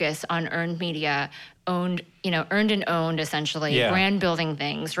renewed focus on earned media, earned and owned, essentially, brand building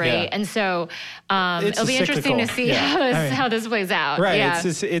things, right? Yeah. And so it'll be interesting to see how this plays out. Right, yeah.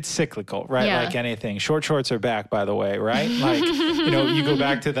 it's cyclical, right? Yeah. Like anything. Short shorts are back, by the way, right? Like, you go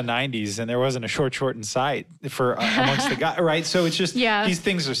back to the 90s and there wasn't a short in sight for amongst the guys, right? So it's just, these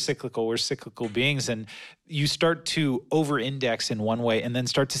things are cyclical. We're cyclical beings, and you start to over-index in one way and then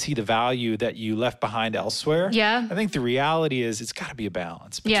start to see the value that you left behind elsewhere. Yeah. I think the reality is it's got to be a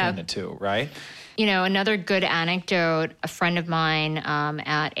balance between the two, right? Another good anecdote, a friend of mine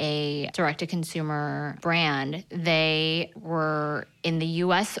at a direct-to-consumer brand, they were in the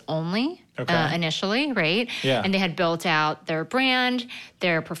U.S. only initially, right? Yeah. And they had built out their brand,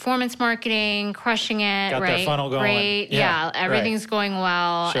 their performance marketing, crushing it, Got right? their funnel going. Great. Yeah, everything's going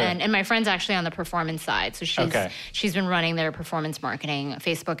well. Sure. And my friend's actually on the performance side. So she's been running their performance marketing,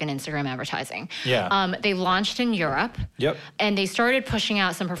 Facebook and Instagram advertising. Yeah. They launched in Europe. Yep. And they started pushing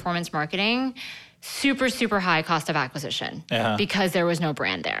out some performance marketing. Super high cost of acquisition because there was no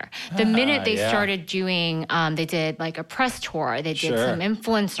brand there. The minute they started doing, they did like a press tour, they did some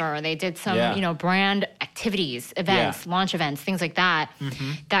influencer, they did some, brand activities, events, launch events, things like that,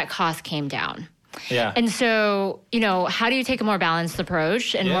 that cost came down. Yeah. And so, how do you take a more balanced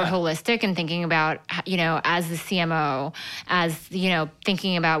approach and more holistic and thinking about, as the CMO, as,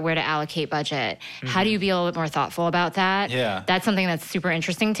 thinking about where to allocate budget, how do you be a little bit more thoughtful about that? Yeah. That's something that's super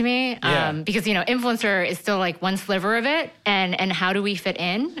interesting to me because, influencer is still like one sliver of it. And how do we fit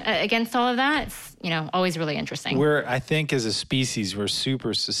in against all of that? It's, always really interesting. I think as a species, we're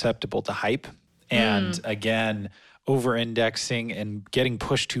super susceptible to hype. And again, over-indexing and getting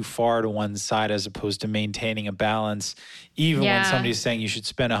pushed too far to one side as opposed to maintaining a balance, even when somebody's saying you should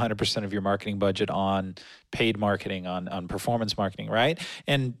spend 100% of your marketing budget on paid marketing, on performance marketing, right?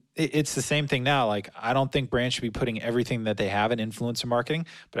 And it's the same thing now. Like, I don't think brands should be putting everything that they have in influencer marketing,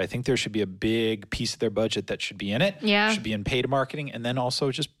 but I think there should be a big piece of their budget that should be in it. Yeah. Should be in paid marketing, and then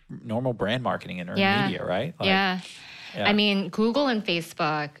also just normal brand marketing and earned media, right? Like, Yeah. Google and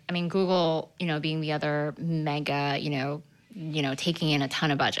Facebook, Google, being the other mega, taking in a ton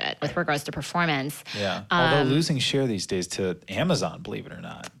of budget with regards to performance. Yeah. Although losing share these days to Amazon, believe it or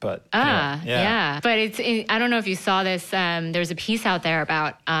not. But yeah. But I don't know if you saw this. There's a piece out there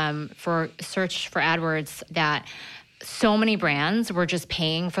about for search for AdWords that so many brands were just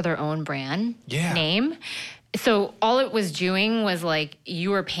paying for their own brand name. So all it was doing was like you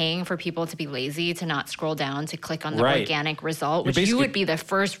were paying for people to be lazy, to not scroll down, to click on the organic result, which you would be the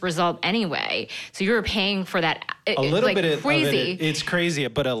first result anyway. So you were paying for that. A little bit of it, it's crazy,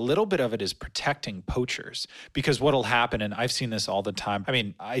 but a little bit of it is protecting poachers, because what'll happen, and I've seen this all the time.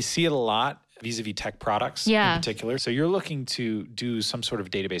 I see it a lot vis-a-vis tech products in particular. So you're looking to do some sort of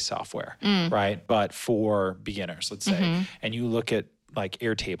database software, right? But for beginners, let's say, and you look at like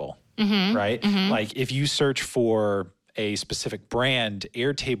Airtable. Right? Like if you search for a specific brand,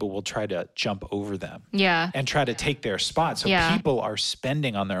 Airtable will try to jump over them. Yeah. And try to take their spot. So people are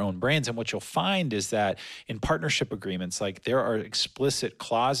spending on their own brands. And what you'll find is that in partnership agreements, like there are explicit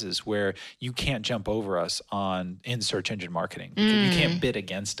clauses where you can't jump over us in search engine marketing. You can't bid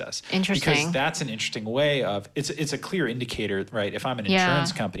against us. Interesting. Because that's an interesting way of, it's a clear indicator, right? If I'm an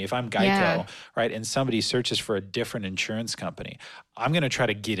insurance company, if I'm Geico, right, and somebody searches for a different insurance company, I'm going to try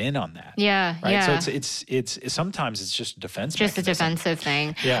to get in on that. Yeah. Right. Yeah. So it's sometimes it's just a defense Just mechanism. a defensive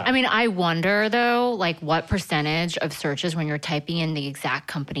thing. Yeah. I mean, I wonder though, like what percentage of searches when you're typing in the exact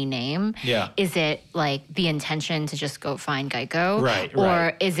company name, is it like the intention to just go find Geico? Right.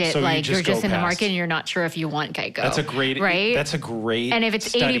 Or is it so like you're just in the past. market and you're not sure if you want Geico? That's a great, right? That's a great And if it's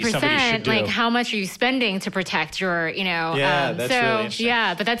study 80%, like how much are you spending to protect your, that's really interesting.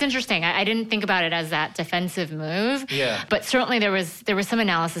 Yeah, but that's interesting. I didn't think about it as that defensive move. Yeah. But certainly there was some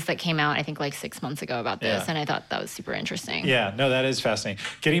analysis that came out, I think like 6 months ago about this. And I thought that was super interesting. Yeah, no, that is fascinating.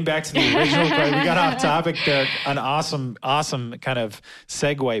 Getting back to the original question, we got off topic there. An awesome kind of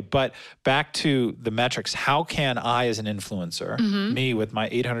segue. But back to the metrics. How can I, as an influencer, me with my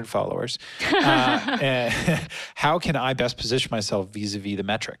 800 followers, how can I best position myself vis-a-vis the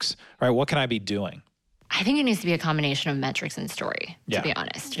metrics? Right? What can I be doing? I think it needs to be a combination of metrics and story, to be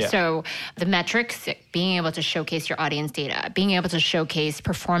honest. Yeah. So the metrics, being able to showcase your audience data, being able to showcase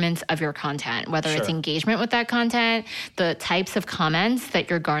performance of your content, whether it's engagement with that content, the types of comments that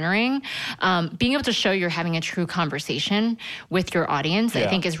you're garnering, being able to show you're having a true conversation with your audience, I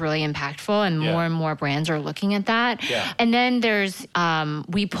think is really impactful, and more brands are looking at that. Yeah. And then there's,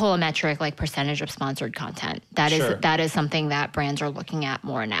 we pull a metric like percentage of sponsored content. That is something that brands are looking at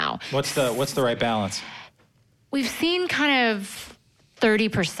more now. What's the right balance? We've seen kind of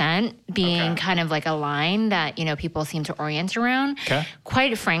 30% being kind of like a line that, people seem to orient around. Okay.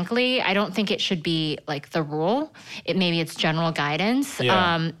 Quite frankly, I don't think it should be like the rule. Maybe it's general guidance.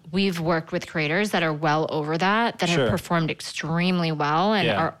 Yeah. We've worked with creators that are well over that have performed extremely well and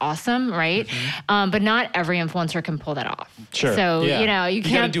are awesome, right? Mm-hmm. But not every influencer can pull that off. Sure. So, you can't. You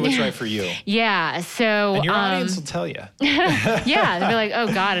got to do what's right for you. Yeah. So. And your audience will tell you. Yeah. They'll be like,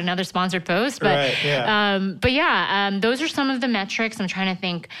 oh God, another sponsored post. But, right. Yeah. Those are some of the metrics. I'm trying to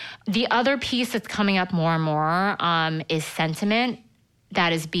think. The other piece that's coming up more and more is sentiment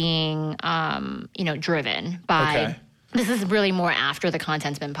that is being, driven by. Okay. This is really more after the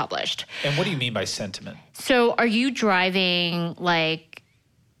content's been published. And what do you mean by sentiment? So are you driving like,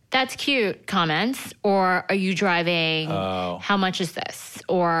 that's cute comments, or are you driving, how much is this?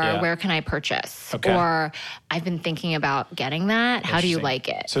 Or where can I purchase? Okay. Or I've been thinking about getting that. How do you like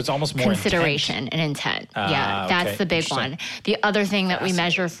it? So it's almost more consideration and intent. That's the big one. The other thing that we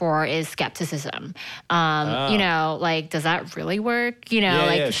measure for is skepticism. Like, does that really work?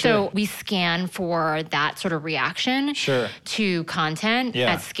 So we scan for that sort of reaction to content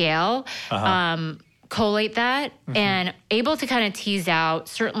at scale. Collate that and able to kind of tease out,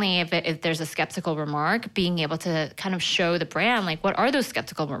 certainly if there's a skeptical remark, being able to kind of show the brand, like, what are those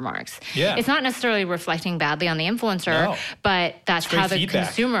skeptical remarks? Yeah. It's not necessarily reflecting badly on the influencer, but that's how the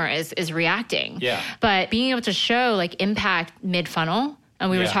consumer is reacting. Yeah. But being able to show like impact mid-funnel. And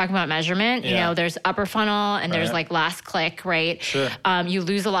we were talking about measurement, there's upper funnel and there's like last click, right? Sure. You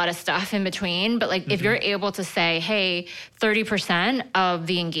lose a lot of stuff in between, but like if you're able to say, hey, 30% of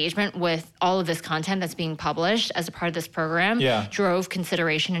the engagement with all of this content that's being published as a part of this program drove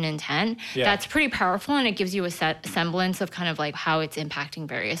consideration and intent, that's pretty powerful, and it gives you a semblance of kind of like how it's impacting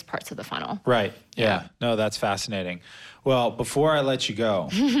various parts of the funnel. Right. Yeah. No, that's fascinating. Well, before I let you go,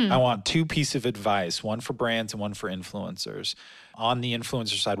 I want two pieces of advice, one for brands and one for influencers. On the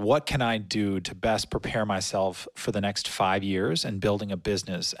influencer side, what can I do to best prepare myself for the next 5 years and building a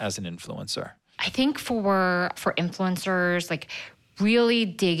business as an influencer? I think for influencers, like really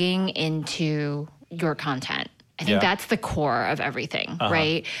digging into your content. I think that's the core of everything,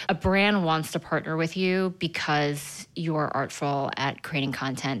 right? A brand wants to partner with you because you are artful at creating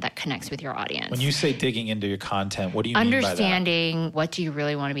content that connects with your audience. When you say digging into your content, what do you mean by that? Understanding what do you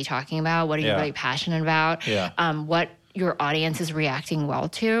really want to be talking about? What are you really passionate about? Yeah. What your audience is reacting well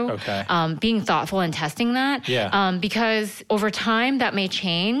to. Okay. Being thoughtful and testing that. Yeah. Because over time that may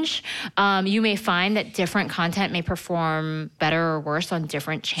change. You may find that different content may perform better or worse on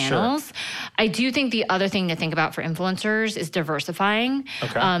different channels. Sure. I do think the other thing to think about for influencers is diversifying.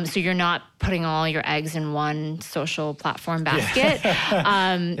 Okay. So you're not putting all your eggs in one social platform basket.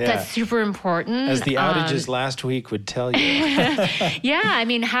 That's super important. As the outages last week would tell you. Yeah. I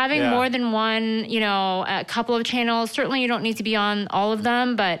mean, having more than one, a couple of channels. Certainly you don't need to be on all of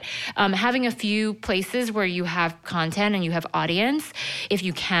them, but having a few places where you have content and you have audience, if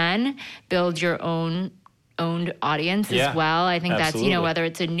you can, build your own owned audience as well. I think absolutely. that's, whether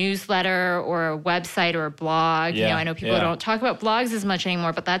it's a newsletter or a website or a blog, I know people don't talk about blogs as much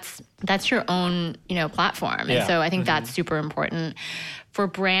anymore, but that's your own, platform. And so I think that's super important. For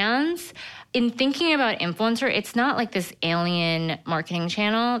brands, in thinking about influencer, it's not like this alien marketing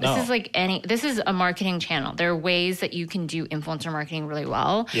channel. This is a marketing channel. There are ways that you can do influencer marketing really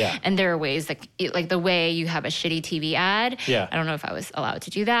well. Yeah. And there are ways that, like the way you have a shitty TV ad. Yeah. I don't know if I was allowed to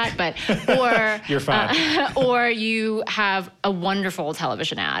do that, but, or you're fine. Or you have a wonderful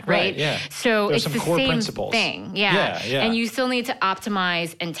television ad, right? Yeah. So there's it's some the core same principles. thing. Yeah. And you still need to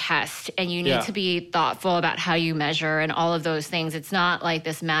optimize and test, and you need to be thoughtful about how you measure and all of those things. It's not like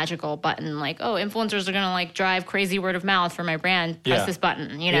this magical button, like, oh, influencers are going to like drive crazy word of mouth for my brand. Press this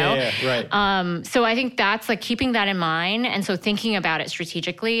button, right. So I think that's like keeping that in mind. And so thinking about it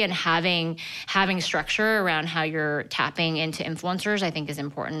strategically and having structure around how you're tapping into influencers, I think is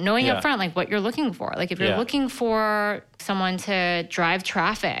important. Knowing upfront, like what you're looking for. Like if you're looking for someone to drive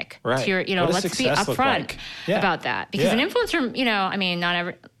traffic to your, let's be upfront about that. Because an influencer, not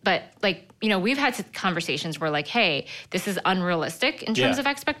every, but like, we've had conversations where like, hey, this is unrealistic in terms of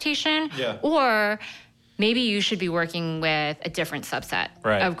expectation, or maybe you should be working with a different subset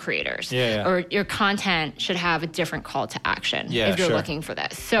of creators. Or your content should have a different call to action if you're looking for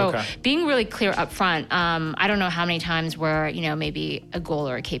this. So being really clear up front, I don't know how many times where, maybe a goal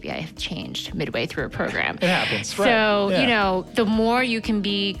or a KPI have changed midway through a program. It happens, So, the more you can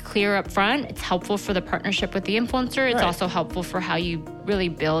be clear up front, it's helpful for the partnership with the influencer. It's also helpful for how you really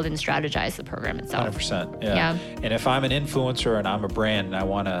build and strategize the program itself. 100%. Yeah. And if I'm an influencer and I'm a brand and I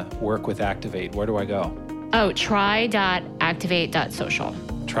want to work with Activate, where do I go? Oh, try.activate.social.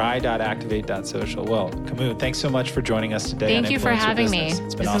 Try.activate.social. Well, Camus, thanks so much for joining us today. Thank you for having me.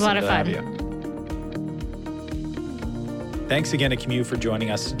 It's been awesome. This was a lot of fun. Thanks again to Camus for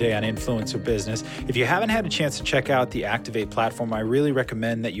joining us today on Influencer Business. If you haven't had a chance to check out the Activate platform, I really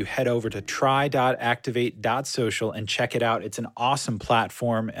recommend that you head over to try.activate.social and check it out. It's an awesome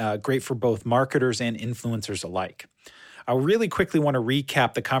platform, great for both marketers and influencers alike. I really quickly want to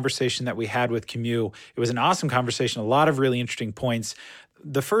recap the conversation that we had with Camus. It was an awesome conversation, a lot of really interesting points.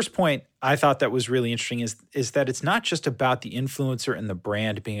 The first point I thought that was really interesting is that it's not just about the influencer and the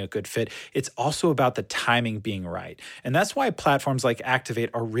brand being a good fit. It's also about the timing being right. And that's why platforms like Activate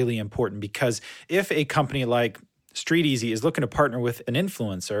are really important, because if a company like StreetEasy is looking to partner with an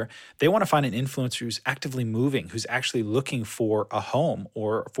influencer, they want to find an influencer who's actively moving, who's actually looking for a home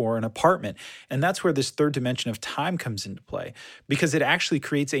or for an apartment. And that's where this third dimension of time comes into play, because it actually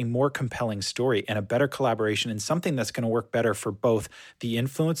creates a more compelling story and a better collaboration and something that's going to work better for both the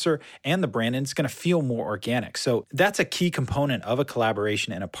influencer and the brand, and it's going to feel more organic. So that's a key component of a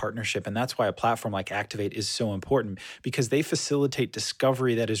collaboration and a partnership, and that's why a platform like Activate is so important, because they facilitate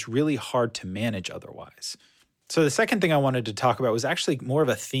discovery that is really hard to manage otherwise. So the second thing I wanted to talk about was actually more of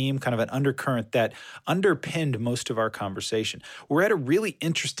a theme, kind of an undercurrent that underpinned most of our conversation. We're at a really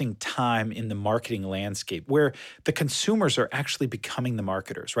interesting time in the marketing landscape where the consumers are actually becoming the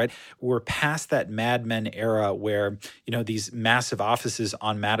marketers, right? We're past that Mad Men era where, these massive offices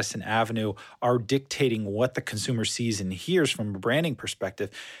on Madison Avenue are dictating what the consumer sees and hears from a branding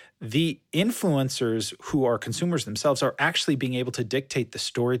perspective. The influencers who are consumers themselves are actually being able to dictate the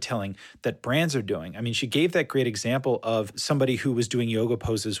storytelling that brands are doing. I mean, she gave that great example of somebody who was doing yoga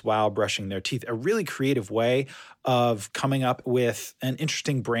poses while brushing their teeth, a really creative way of coming up with an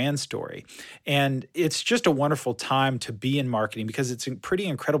interesting brand story. And it's just a wonderful time to be in marketing, because it's pretty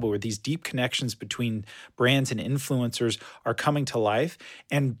incredible where these deep connections between brands and influencers are coming to life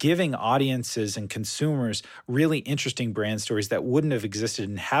and giving audiences and consumers really interesting brand stories that wouldn't have existed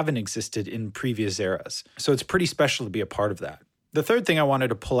and haven't existed in previous eras. So it's pretty special to be a part of that. The third thing I wanted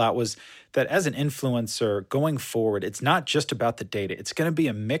to pull out was that as an influencer going forward, it's not just about the data. It's going to be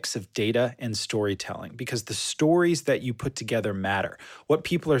a mix of data and storytelling, because the stories that you put together matter. What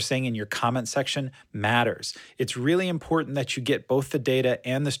people are saying in your comment section matters. It's really important that you get both the data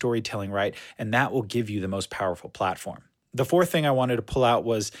and the storytelling right, and that will give you the most powerful platform. The fourth thing I wanted to pull out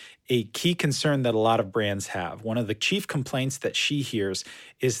was a key concern that a lot of brands have. One of the chief complaints that she hears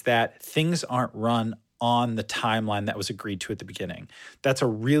is that things aren't run on the timeline that was agreed to at the beginning. That's a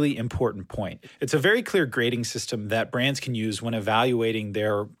really important point. It's a very clear grading system that brands can use when evaluating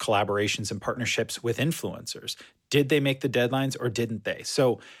their collaborations and partnerships with influencers. Did they make the deadlines or didn't they?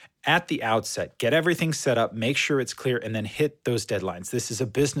 So at the outset, get everything set up, make sure it's clear, and then hit those deadlines. This is a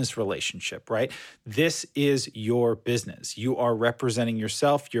business relationship, right? This is your business. You are representing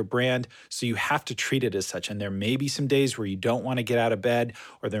yourself, your brand, so you have to treat it as such. And there may be some days where you don't want to get out of bed,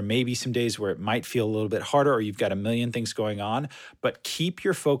 or there may be some days where it might feel a little bit harder, or you've got a million things going on, but keep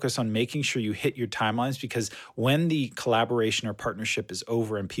your focus on making sure you hit your timelines, because when the collaboration or partnership is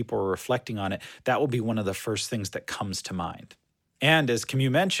over and people are reflecting on it, that will be one of the first things that comes to mind. And as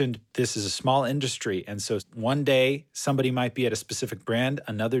Camille mentioned, this is a small industry. And so one day somebody might be at a specific brand,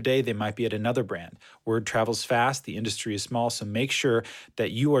 another day they might be at another brand. Word travels fast, the industry is small, so make sure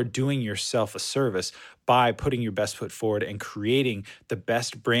that you are doing yourself a service by putting your best foot forward and creating the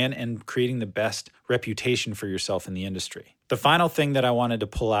best brand and creating the best reputation for yourself in the industry. The final thing that I wanted to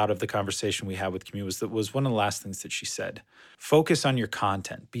pull out of the conversation we had with Camille was one of the last things that she said. Focus on your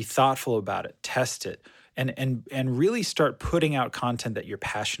content. Be thoughtful about it. Test it. And really start putting out content that you're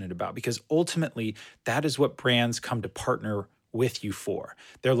passionate about, because ultimately that is what brands come to partner with you for.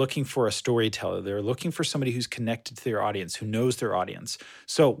 They're looking for a storyteller. They're looking for somebody who's connected to their audience, who knows their audience.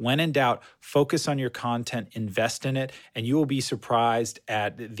 So when in doubt, focus on your content, invest in it, and you will be surprised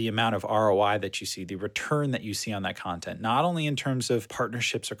at the amount of ROI that you see, the return that you see on that content, not only in terms of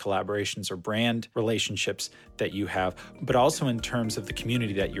partnerships or collaborations or brand relationships that you have, but also in terms of the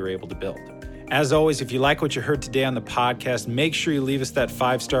community that you're able to build. As always, if you like what you heard today on the podcast, make sure you leave us that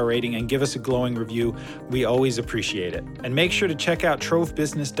 5-star rating and give us a glowing review. We always appreciate it. And make sure to check out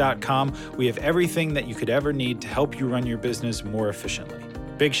trovebusiness.com. We have everything that you could ever need to help you run your business more efficiently.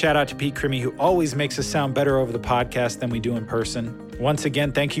 Big shout out to Pete Crimi, who always makes us sound better over the podcast than we do in person. Once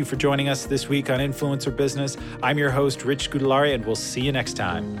again, thank you for joining us this week on Influencer Business. I'm your host, Rich Scudellari, and we'll see you next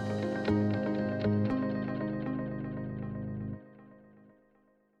time.